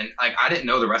 and like I didn't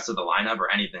know the rest of the lineup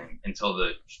or anything until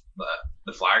the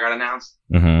flyer got announced.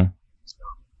 Mm-hmm.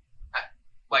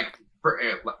 Like,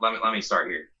 let me start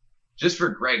here. Just for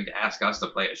Greg to ask us to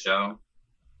play a show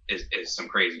is some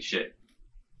crazy shit.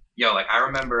 Yo, like I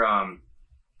remember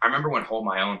when Hold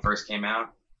My Own first came out,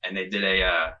 and they did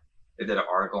an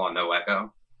article on No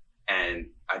Echo, and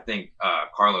I think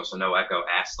Carlos from No Echo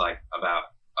asked like about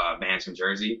bands from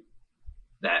Jersey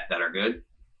that are good,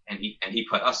 and he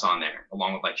put us on there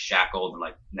along with like Shackled and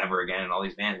like Never Again and all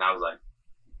these bands, and I was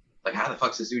like how the fuck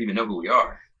does this dude even know who we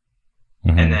are?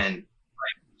 Mm-hmm. And then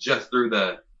like just through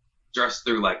like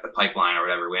the pipeline or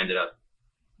whatever, we ended up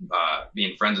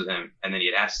being friends with him, and then he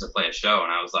had asked us to play a show,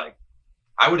 and I was like,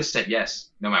 I would have said yes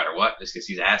no matter what, just because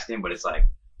he's asking, but it's like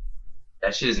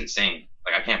that shit is insane.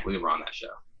 Like I can't believe we're on that show.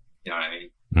 You know what I mean?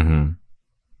 Mm-hmm.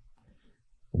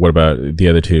 What about the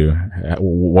other two?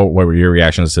 What were your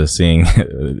reactions to seeing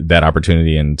that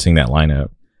opportunity and seeing that lineup?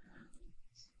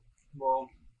 Well,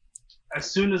 as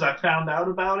soon as I found out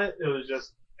about it, it was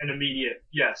just an immediate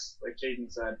yes, like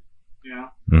Jaden said. You know?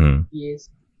 Mm-hmm. Yes.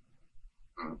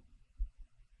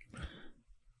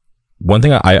 One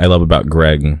thing I love about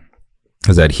Greg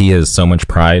is that he has so much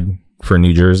pride for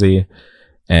New Jersey,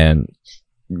 and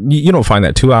you don't find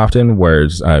that too often, where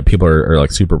people are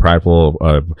like super prideful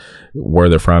of where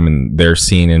they're from and their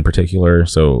scene in particular.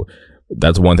 So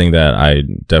that's one thing that I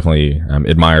definitely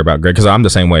admire about Greg, because I'm the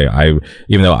same way.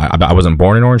 Even though I wasn't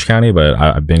born in Orange County, but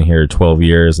I've been here 12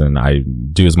 years and I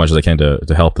do as much as I can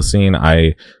to help the scene.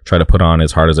 I try to put on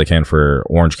as hard as I can for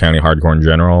Orange County hardcore in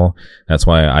general. That's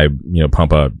why I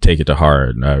pump up Take It to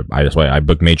Heart. That's why I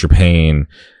book Major Pain.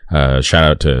 Shout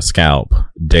out to Scalp,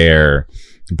 Dare,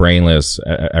 Brainless,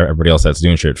 everybody else that's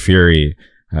doing shit, Fury,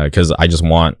 because I just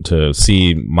want to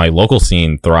see my local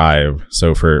scene thrive.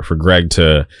 So for Greg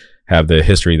to have the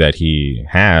history that he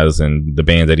has and the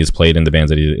bands that he's played in, the bands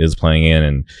that he is playing in,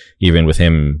 and even with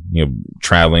him,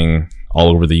 traveling all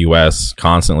over the U.S.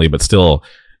 constantly, but still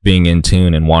being in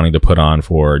tune and wanting to put on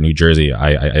for New Jersey,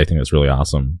 I think that's really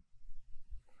awesome.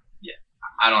 Yeah,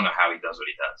 I don't know how he does what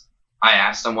he does. I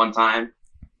asked him one time,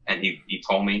 and he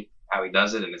told me how he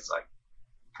does it, and it's like,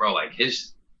 bro, like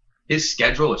his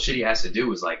schedule of shit he has to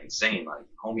do is like insane. Like,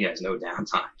 homie has no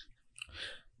downtime.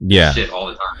 Yeah. Shit all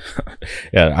the time.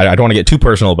 Yeah, I don't want to get too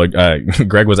personal, but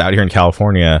Greg was out here in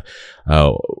California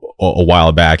a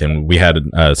while back, and we had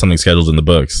something scheduled in the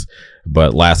books,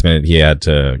 but last minute he had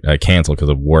to cancel because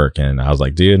of work. And I was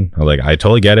like, dude, I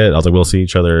totally get it. I was like, we'll see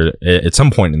each other at some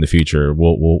point in the future.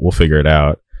 We'll figure it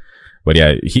out. But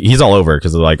yeah, he's all over,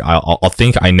 because like I'll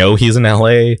think I know he's in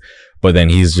LA, but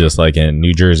then he's just like in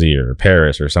New Jersey or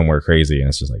Paris or somewhere crazy, and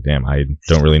it's just like, damn, I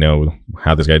don't really know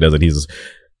how this guy does it. He's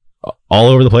all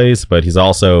over the place, but he's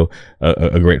also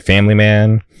a great family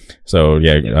man. So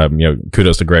yeah,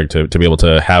 kudos to Greg to be able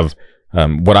to have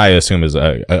what I assume is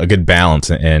a good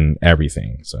balance in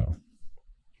everything. So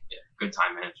yeah, good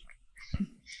time management.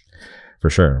 For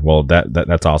sure. Well,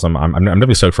 that's awesome. I'm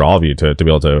definitely stoked for all of you to be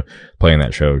able to play in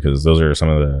that show, because those are some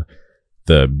of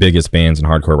the biggest bands in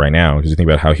hardcore right now. Because you think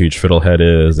about how huge Fiddlehead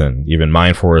is, and even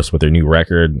Mind Force with their new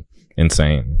record,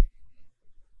 insane.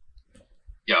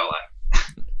 Yo, like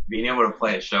being able to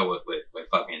play a show with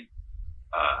fucking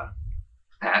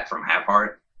Pat from Half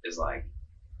Heart is like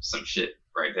some shit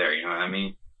right there. You know what I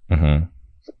mean?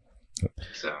 Mm-hmm.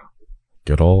 So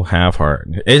good old Half Heart.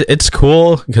 It's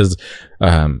cool because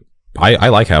I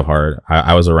like Half Heart.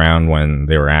 I was around when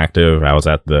they were active. I was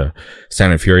at the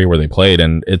Sound and Fury where they played,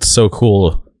 and it's so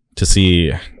cool to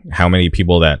see how many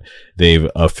people that they've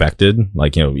affected,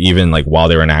 like, even like while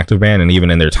they were an active band and even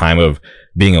in their time of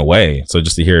being away. So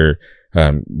just to hear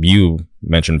you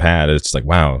mention Pat, it's like,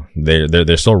 wow,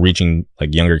 they're still reaching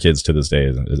like younger kids to this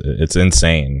day. It's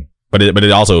insane. But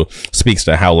it also speaks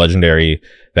to how legendary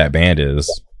that band is.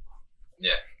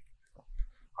 Yeah,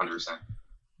 100%.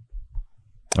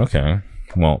 Okay.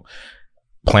 Well,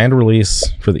 planned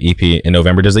release for the EP in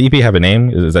November. Does the EP have a name?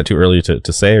 Is that too early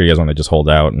to say, or you guys want to just hold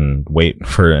out and wait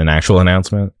for an actual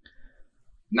announcement?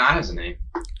 Nah, it has a name.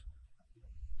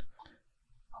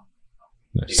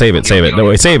 Save it. No,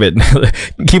 wait, save it.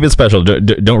 Keep it special.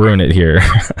 Don't ruin it here.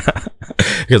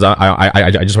 Because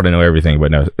I just want to know everything,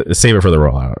 but no, save it for the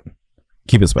rollout.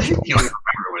 Keep it special. You don't even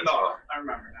remember what it's called. I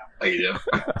remember now. Oh, you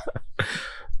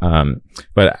do?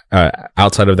 But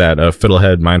outside of that,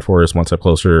 Fiddlehead, Mind Force, One Step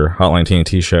Closer, Hotline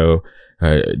TNT show,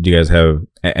 do you guys have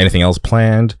anything else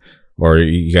planned, or are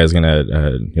you guys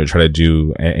gonna try to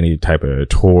do any type of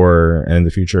tour in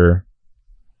the future?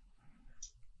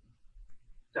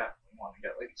 Definitely want to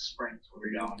get like sprints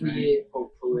where we're going, right? Yeah.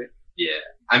 Hopefully. Yeah.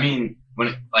 I mean,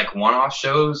 when like one-off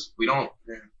shows,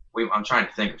 I'm trying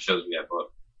to think of shows we have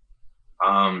booked.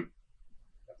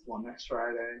 That's one next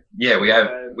Friday. Yeah, we have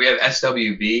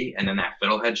SWB and then that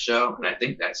Fiddlehead show, and I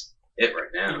think that's it right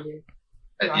now.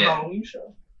 The Yeah, Halloween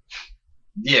show.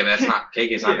 yeah, but that's not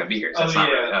KK's not gonna be here, so it's not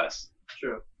really us.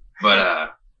 True.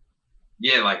 But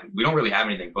yeah, like we don't really have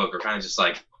anything booked. We're kind of just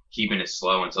like keeping it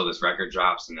slow until this record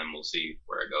drops, and then we'll see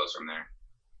where it goes from there.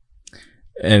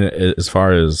 And as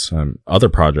far as other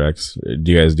projects,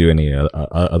 do you guys do any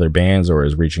other bands, or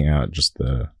is reaching out just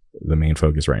the main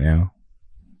focus right now?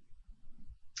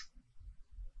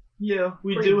 Yeah,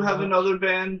 we Pretty do have much. another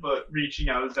band, but reaching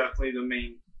out is definitely the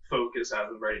main focus as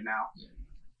of right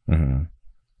now. Mm-hmm.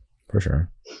 For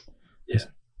sure. Yeah.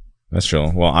 That's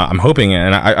chill. Well, I'm hoping,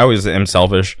 and I always am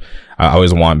selfish. I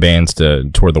always want bands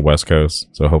to tour the West Coast.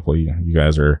 So hopefully you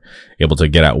guys are able to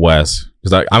get out west.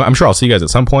 Because I'm sure I'll see you guys at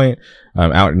some point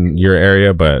out in your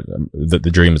area. But the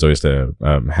dream is always to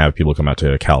have people come out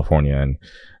to California and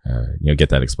get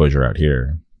that exposure out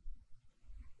here.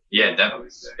 Yeah, definitely.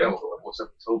 Yo, what's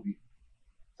up with Toby?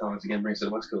 Tell him to again, bring us to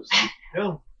the West Coast.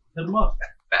 Yo, hit them up.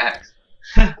 Facts.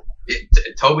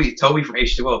 Toby from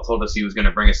H2O told us he was going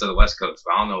to bring us to the West Coast,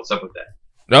 but I don't know what's up with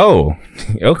that. Oh,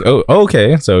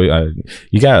 okay. So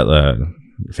you got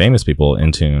famous people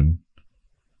in tune.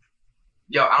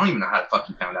 Yo, I don't even know how the fuck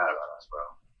you found out about us,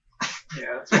 bro.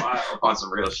 Yeah, that's wild. On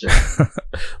some real shit.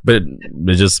 But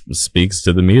it just speaks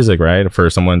to the music, right? For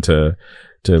someone to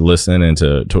listen and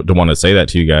to want to say that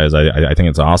to you guys, I think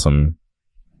it's awesome.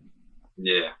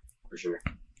 Yeah, for sure.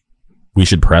 We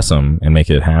should press them and make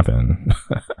it happen.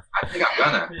 I think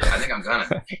I'm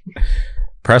gonna.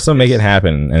 Press them, make it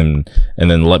happen, and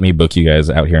then let me book you guys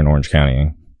out here in Orange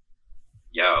County.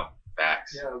 Yo,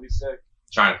 facts. Yeah, it'll be sick.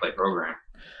 Trying to play program.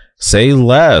 Say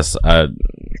less. I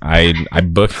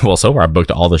booked, well, so far I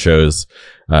booked all the shows.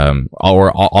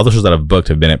 All the shows that I've booked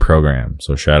have been at program.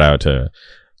 So shout out to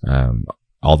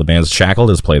all the bands. Shackled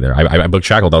has played there. I booked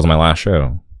Shackled. That was my last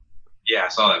show. Yeah, I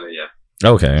saw that video.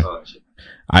 Okay. I saw that shit.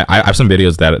 I have some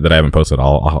videos that I haven't posted.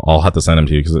 I'll have to send them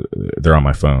to you because they're on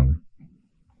my phone.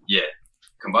 Yeah,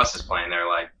 Combust is playing there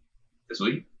like this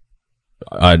week.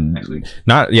 Next week?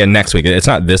 Next week. It's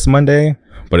not this Monday,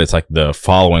 but it's like the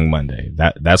following Monday.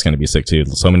 That's going to be sick too.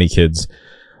 So many kids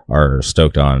are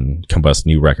stoked on Combust's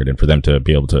new record, and for them to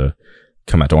be able to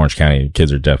come out to Orange County,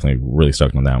 kids are definitely really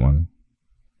stoked on that one.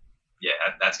 Yeah,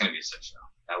 that's gonna be a sick show.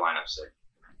 That lineup's sick.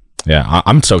 Yeah,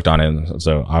 I'm stoked on it.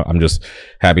 So I'm just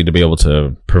happy to be able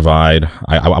to provide.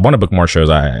 I want to book more shows.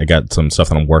 I got some stuff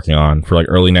that I'm working on for like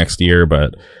early next year,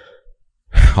 but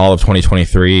all of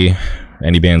 2023,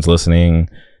 any bands listening,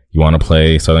 you want to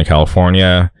play Southern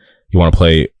California, you want to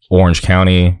play Orange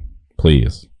County,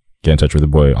 please get in touch with the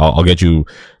boy. I'll get you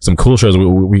some cool shows.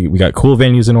 We got cool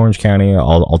venues in Orange County.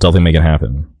 I'll definitely make it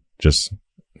happen. Just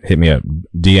hit me up,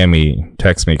 DM me,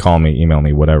 text me, call me, email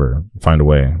me, whatever. Find a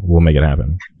way. We'll make it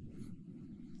happen.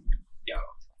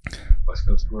 West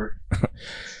Coast tour.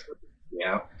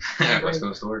 Yeah. West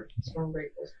Coast tour. Spring break.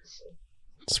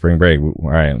 Spring break. All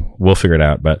right. We'll figure it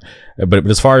out. But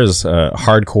as far as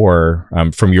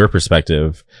hardcore, from your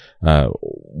perspective,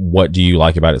 what do you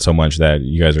like about it so much that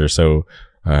you guys are so,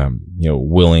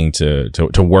 willing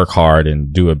to work hard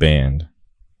and do a band?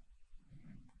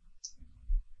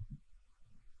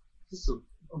 Just a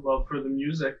love for the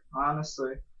music,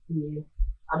 honestly. Yeah.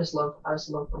 I just love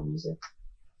my music.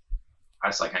 I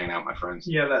just like hanging out with my friends.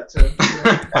 Yeah, that too.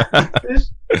 Yeah.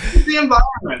 It's the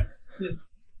environment.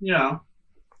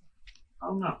 I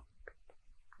don't know.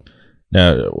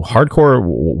 Now, hardcore,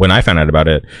 when I found out about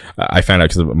it, I found out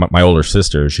because my older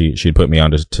sister, she'd put me on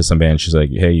to some band. She's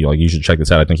like, hey, you should check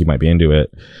this out. I think you might be into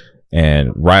it.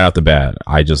 And right out the bat,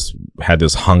 I just had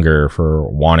this hunger for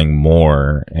wanting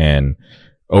more. And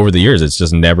over the years, it's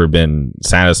just never been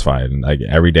satisfied. And like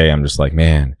every day, I'm just like,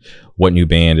 man, what new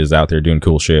band is out there doing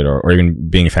cool shit, or even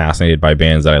being fascinated by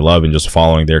bands that I love and just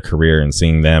following their career and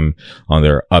seeing them on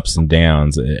their ups and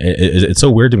downs. It's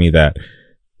so weird to me that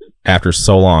after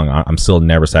so long, I'm still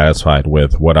never satisfied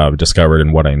with what I've discovered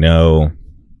and what I know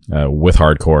with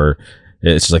hardcore.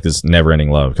 It's just like this never ending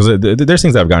love, because there's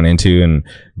things that I've gotten into and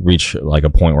reach like a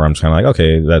point where I'm just kind of like,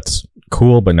 okay, that's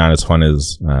cool, but not as fun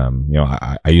as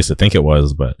I used to think it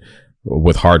was. But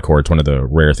with hardcore, it's one of the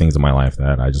rare things in my life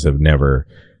that I just have never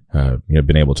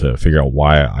been able to figure out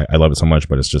why I love it so much.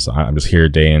 But it's just, I'm just here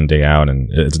day in, day out, and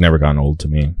it's never gotten old to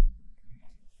me.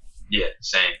 Yeah,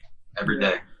 same. Every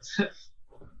day.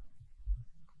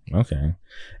 Okay.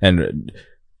 And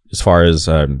as far as,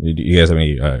 do you guys have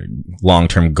any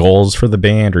long-term goals for the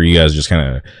band, or are you guys just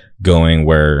kind of going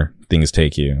where things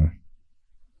take you?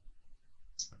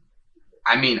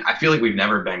 I mean, I feel like we've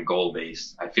never been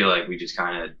goal-based. I feel like we just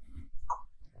kind of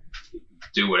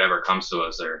do whatever comes to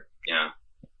us, or,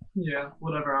 Yeah,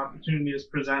 whatever opportunity is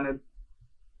presented.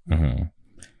 Mm-hmm.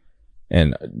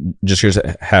 And just curious,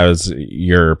 has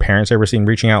your parents ever seen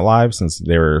Reaching Out live, since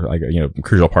they were like, you know,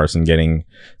 crucial parts in getting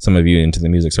some of you into the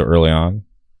music so early on?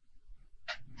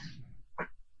 My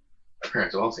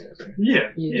parents have all seen us. Right?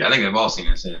 Yeah. Yeah, I think they've all seen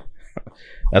us. Yeah.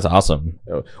 That's awesome.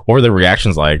 What were the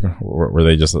reactions like? Were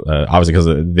they just obviously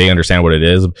because they understand what it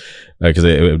is? Because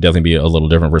it would definitely be a little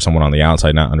different for someone on the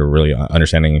outside, not really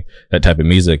understanding that type of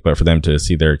music, but for them to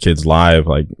see their kids live,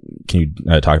 like, can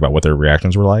you talk about what their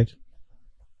reactions were like?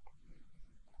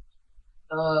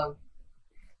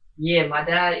 Yeah, my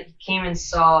dad came and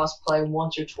saw us play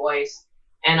once or twice,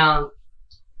 and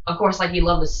of course, like, he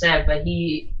loved the set, but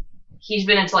he's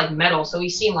been into like metal, so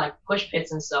he's seen like push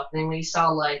pits and stuff. And then when he saw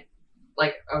like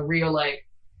a real, like,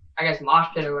 I guess, mosh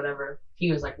pit or whatever,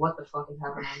 he was like, "What the fuck is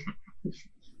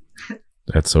happening?"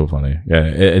 That's so funny. Yeah,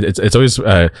 it's always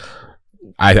I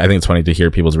think it's funny to hear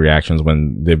people's reactions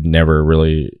when they've never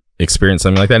really experienced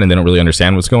something like that and they don't really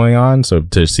understand what's going on. So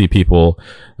to see people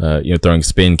you know, throwing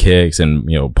spin kicks and,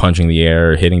 you know, punching the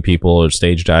air, hitting people, or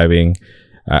stage diving,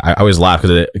 I always laugh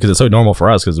because it's so normal for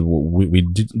us, because we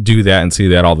do that and see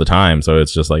that all the time. So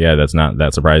it's just like, yeah, that's not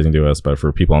that surprising to us, but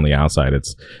for people on the outside,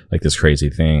 it's like this crazy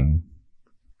thing.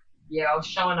 Yeah, I was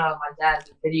showing my dad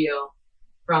the video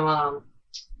from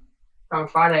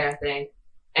Friday, I think,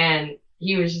 and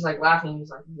he was just like laughing. He was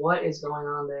like, "What is going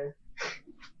on there?"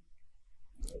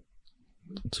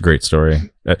 It's a great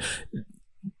story.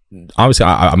 Obviously,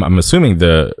 I'm assuming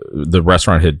the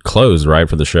restaurant had closed, right,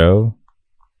 for the show.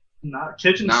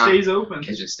 Kitchen stays open.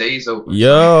 Kitchen stays open.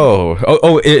 Yo,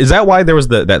 oh, is that why there was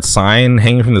that sign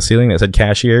hanging from the ceiling that said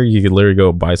cashier? You could literally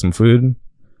go buy some food.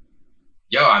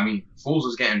 Yo, I mean, Fools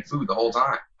was getting food the whole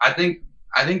time. I think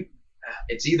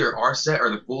it's either our set or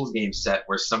the Fools game set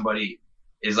where somebody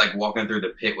is like walking through the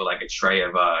pit with like a tray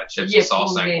of chips and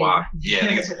salsa and guac. Yeah, I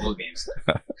think it's a Fools game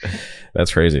set.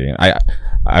 That's crazy.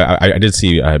 I did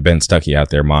see Ben Stuckey out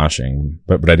there moshing,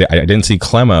 but I didn't see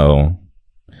Clemo.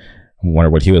 I wonder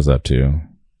what he was up to.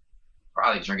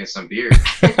 Probably drinking some beer.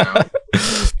 You know?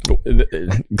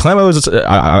 Clemo is,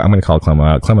 I'm going to call Clemo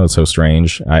out. Clemo is so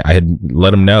strange. I had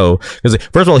let him know, because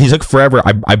first of all, he took forever.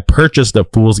 I purchased the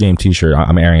Fool's Game t-shirt.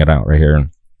 I'm airing it out right here.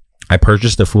 I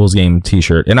purchased the Fool's Game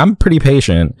t-shirt, and I'm pretty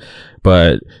patient,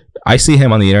 but I see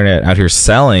him on the internet out here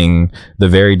selling the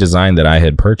very design that I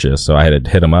had purchased. So I had to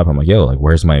hit him up. I'm like, yo, like,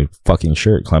 where's my fucking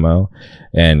shirt, Clemo?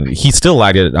 And he still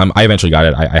liked it. I eventually got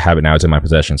it. I have it now. It's in my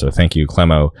possession. So thank you,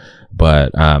 Clemo.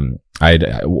 But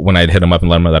when I'd hit him up and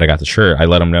let him know that I got the shirt, I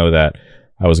let him know that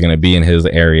I was going to be in his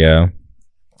area.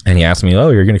 And he asked me, oh,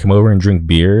 you're going to come over and drink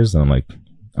beers? And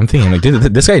I'm thinking, like, dude,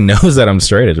 this guy knows that I'm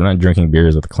straight edge. I'm not drinking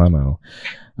beers with Clemo.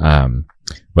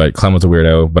 But Clemo's a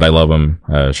weirdo, but I love him.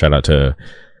 Shout out to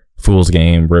Fool's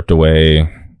Game, Ripped Away.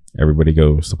 Everybody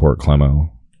go support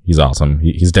Clemo. He's awesome.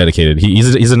 He's dedicated.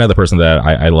 He's another person that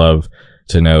I love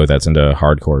to know that's into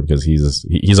hardcore, because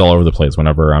he's all over the place.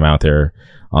 Whenever I'm out there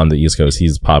on the East Coast,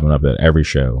 he's popping up at every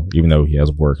show, even though he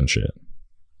has work and shit.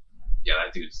 Yeah,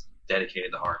 that dude's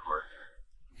dedicated to hardcore.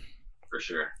 For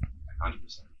sure. 100%.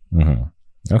 Mm-hmm.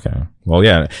 Okay. Well,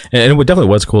 yeah. And it definitely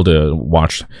was cool to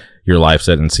watch your live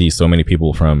set and see so many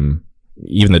people from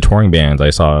even the touring bands. I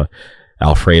saw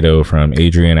Alfredo from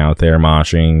Adrian out there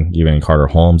moshing. Even Carter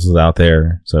Holmes was out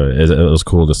there. So it was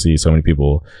cool to see so many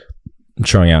people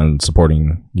showing out and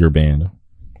supporting your band.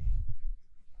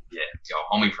 Yeah, yo,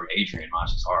 homie from Adrian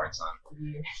moshes hard, son.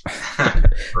 Yeah.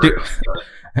 Dude,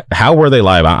 how were they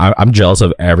live? I'm jealous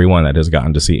of everyone that has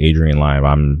gotten to see Adrian live.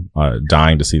 I'm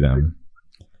dying to see them.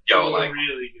 Yo, like,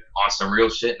 really good. On some real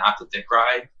shit, not the dick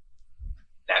ride,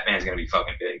 that band's gonna be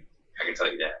fucking big. I can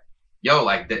tell you that. Yo,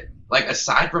 like,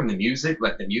 aside from the music,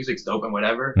 like, the music's dope and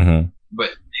whatever, Mm-hmm. but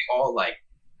they all, like,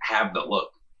 have the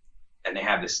look, and they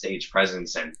have the stage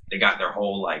presence, and they got their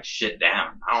whole, like, shit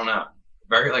down. I don't know.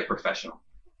 Very, like, professional.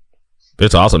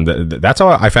 It's awesome. That's how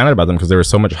I found out about them, because there was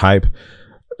so much hype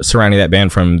surrounding that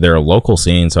band from their local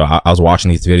scene. So I was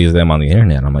watching these videos of them on the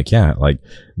internet, and I'm like, yeah, like,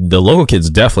 the local kids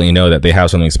definitely know that they have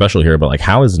something special here, but like,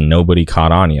 how has nobody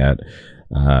caught on yet?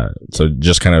 So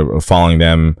just kind of following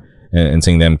them and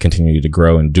seeing them continue to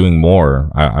grow and doing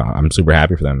more, I'm super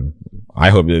happy for them. I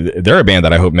hope they're a band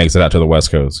that I hope makes it out to the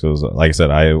West Coast, because like I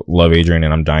said, I love Adrian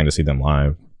and I'm dying to see them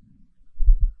live.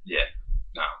 Yeah,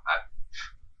 no,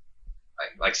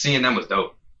 like seeing them was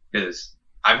dope, because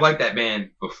I've liked that band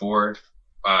before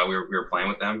we were playing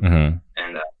with them, Mm-hmm.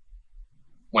 and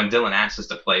when Dylan asked us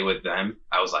to play with them,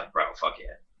 I was like, bro, fuck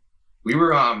yeah.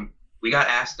 We got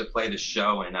asked to play the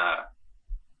show in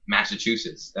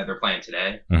Massachusetts that they're playing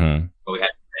today, Mm-hmm. but we had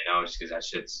to say no just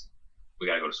because we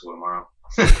gotta go to school tomorrow.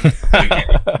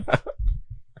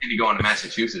 maybe going to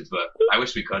Massachusetts, but I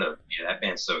wish we could have. Yeah, that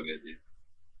band's so good, dude.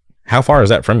 How far is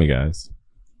that from you guys?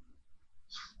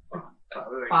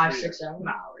 5, 6, 7.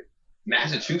 Nah,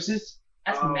 Massachusetts?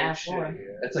 That's mad shit, far.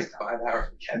 yeah. That's like 5 hours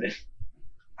from Kevin.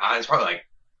 It's probably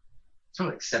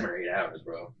like 7 or 8 hours,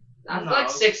 bro. I feel like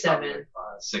 6, 7.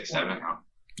 6, 7. Huh?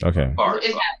 Okay. Far.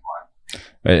 Is far.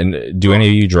 that And do any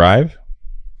of you drive?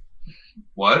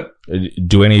 What?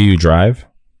 Do any of you drive?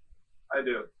 I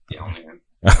do. Yeah, only him.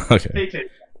 Okay. KK.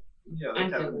 Yeah, I they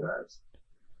do. Kevin drives.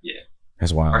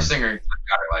 That's wild. Our singer got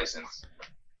her license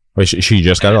Wait, she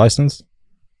just got a license?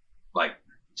 like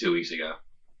 2 weeks ago.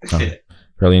 Oh.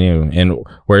 Really new. And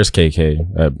where's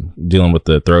KK? Dealing with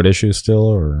the throat issues still,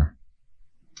 or?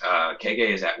 KK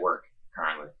is at work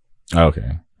currently. Oh,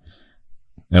 okay.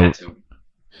 And That's him.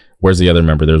 where's the other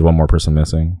member? There's one more person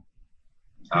missing.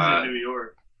 He's Uh, in New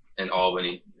York. in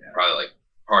Albany, probably like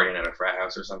partying at a frat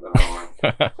house or something. I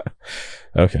don't know.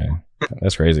 Okay,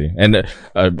 that's crazy. And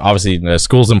obviously,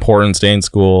 school's important. Stay in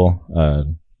school.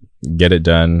 Get it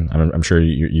done. I'm sure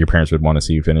your parents would want to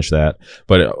see you finish that.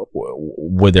 But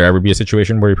would there ever be a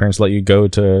situation where your parents let you go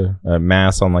to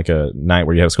mass on like a night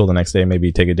where you have school the next day?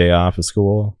 Maybe take a day off of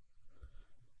school.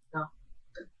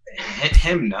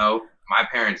 Him, no. My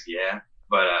parents, yeah.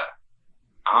 But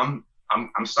I'm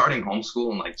starting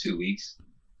homeschool in like 2 weeks,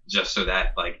 just so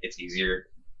that like it's easier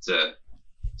to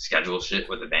schedule shit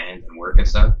with the band and work and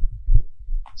stuff.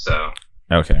 So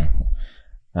Okay.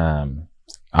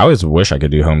 I always wish I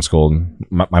could do homeschool.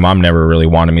 My mom never really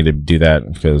wanted me to do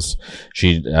that because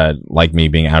she liked me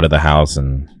being out of the house,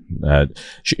 and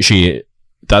she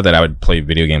thought that I would play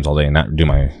video games all day and not do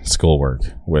my schoolwork,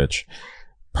 which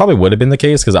probably would have been the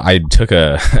case because I took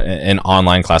an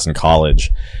online class in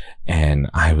college, and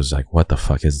I was like, "What the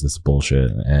fuck is this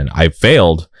bullshit?" And I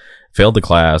failed the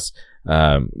class,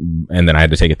 and then I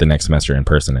had to take it the next semester in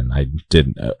person, and I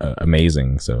did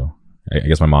amazing. So I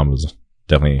guess my mom was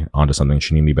definitely onto something.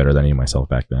 She knew me better than I knew myself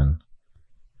back then.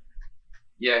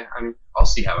 yeah, I mean, I'll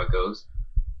see how it goes.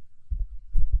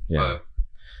 Yeah,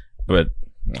 but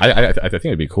I think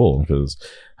it'd be cool because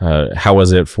how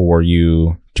was it for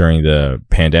you during the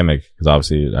pandemic? Because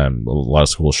obviously a lot of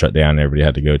schools shut down and everybody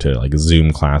had to go to like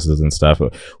Zoom classes and stuff.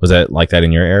 Was that like that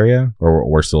in your area, or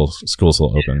were schools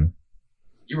still open?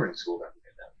 You were in school back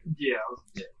then.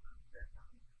 Yeah.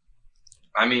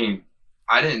 I mean,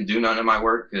 I didn't do none of my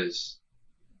work because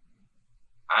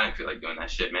I didn't feel like doing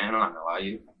that shit, man. I'm not gonna lie to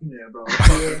you. Yeah, bro.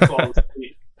 I fall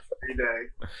asleep every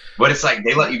day. But it's like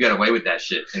they let you get away with that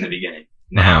shit in the beginning.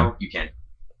 Now you can't.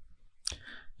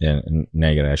 Yeah, and now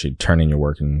you gotta actually turn in your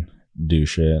work and do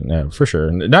shit. No, for sure.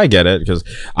 And I get it because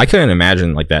I couldn't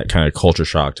imagine like that kind of culture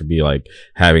shock to be like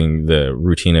having the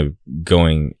routine of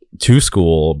going to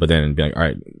school, but then be like, all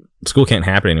right, school can't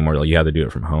happen anymore. Like you have to do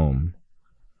it from home.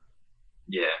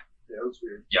 Yeah. Yeah, it was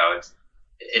weird. Yo,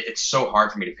 it's so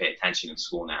hard for me to pay attention in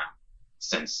school now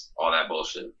since all that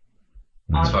bullshit.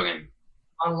 It's fucking.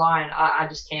 online? I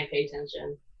just can't pay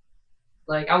attention.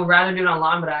 Like, I would rather do it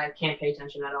online, but I can't pay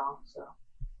attention at all. So.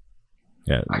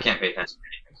 Yeah, I can't pay attention to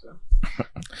anything. So.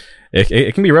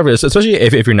 it can be rough, especially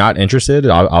if you're not interested.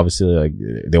 Obviously, like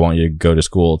they want you to go to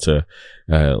school to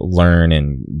learn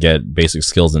and get basic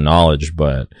skills and knowledge.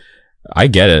 But I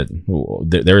get it.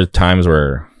 There were times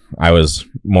where I was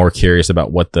more curious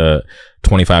about what the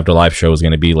 25 to Life show was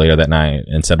going to be later that night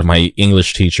instead of my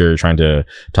English teacher trying to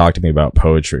talk to me about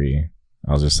poetry.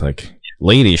 I was just like,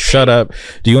 lady, shut up.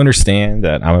 Do you understand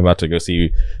that I'm about to go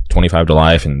see 25 to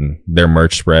Life and their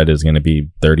merch spread is going to be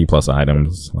 30 plus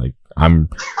items? Like, I'm,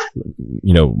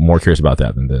 more curious about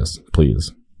that than this.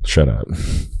 Please shut up.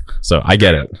 So I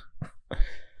get it.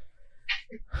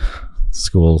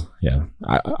 School, yeah.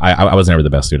 I was never the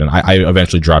best student. I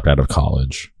eventually dropped out of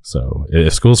college. So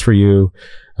if school's for you,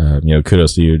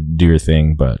 kudos to you. Do your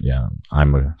thing. But yeah,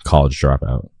 I'm a college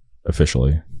dropout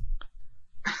officially.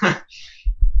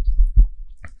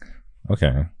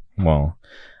 Okay. Well,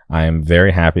 I am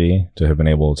very happy to have been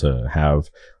able to have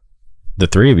the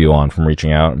three of you on from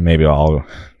Reaching Out. Maybe I'll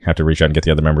have to reach out and get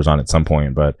the other members on at some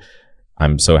point, but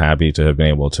I'm so happy to have been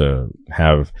able to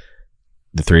have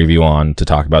the three of you on to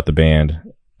talk about the band.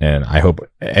 And I hope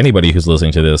anybody who's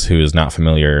listening to this who is not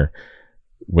familiar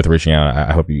with Reaching Out,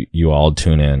 I hope you all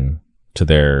tune in to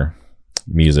their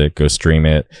music, go stream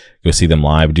it, go see them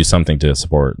live, do something to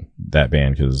support that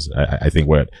band, because I think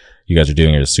what you guys are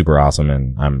doing is super awesome,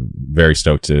 and I'm very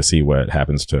stoked to see what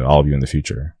happens to all of you in the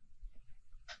future.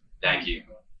 Thank you.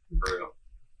 For real.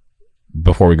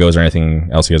 Before we go, is there anything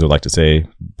else you guys would like to say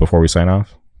before we sign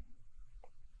off?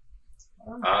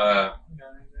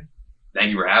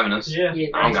 Thank you for having us. Yeah.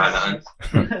 I don't got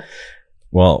nothing.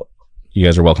 Well, you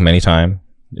guys are welcome anytime.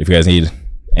 If you guys need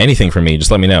anything from me,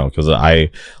 just let me know, because I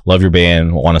love your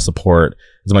band, want to support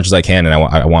as much as I can, and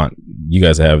I want you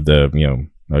guys to have the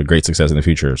great success in the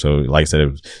future. So like I said,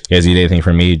 if you guys need anything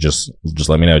from me, just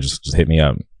let me know. Just hit me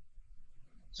up.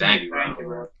 Thank you.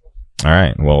 All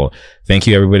right. Well, thank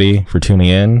you everybody for tuning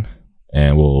in,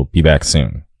 and we'll be back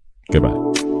soon.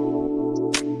 Goodbye.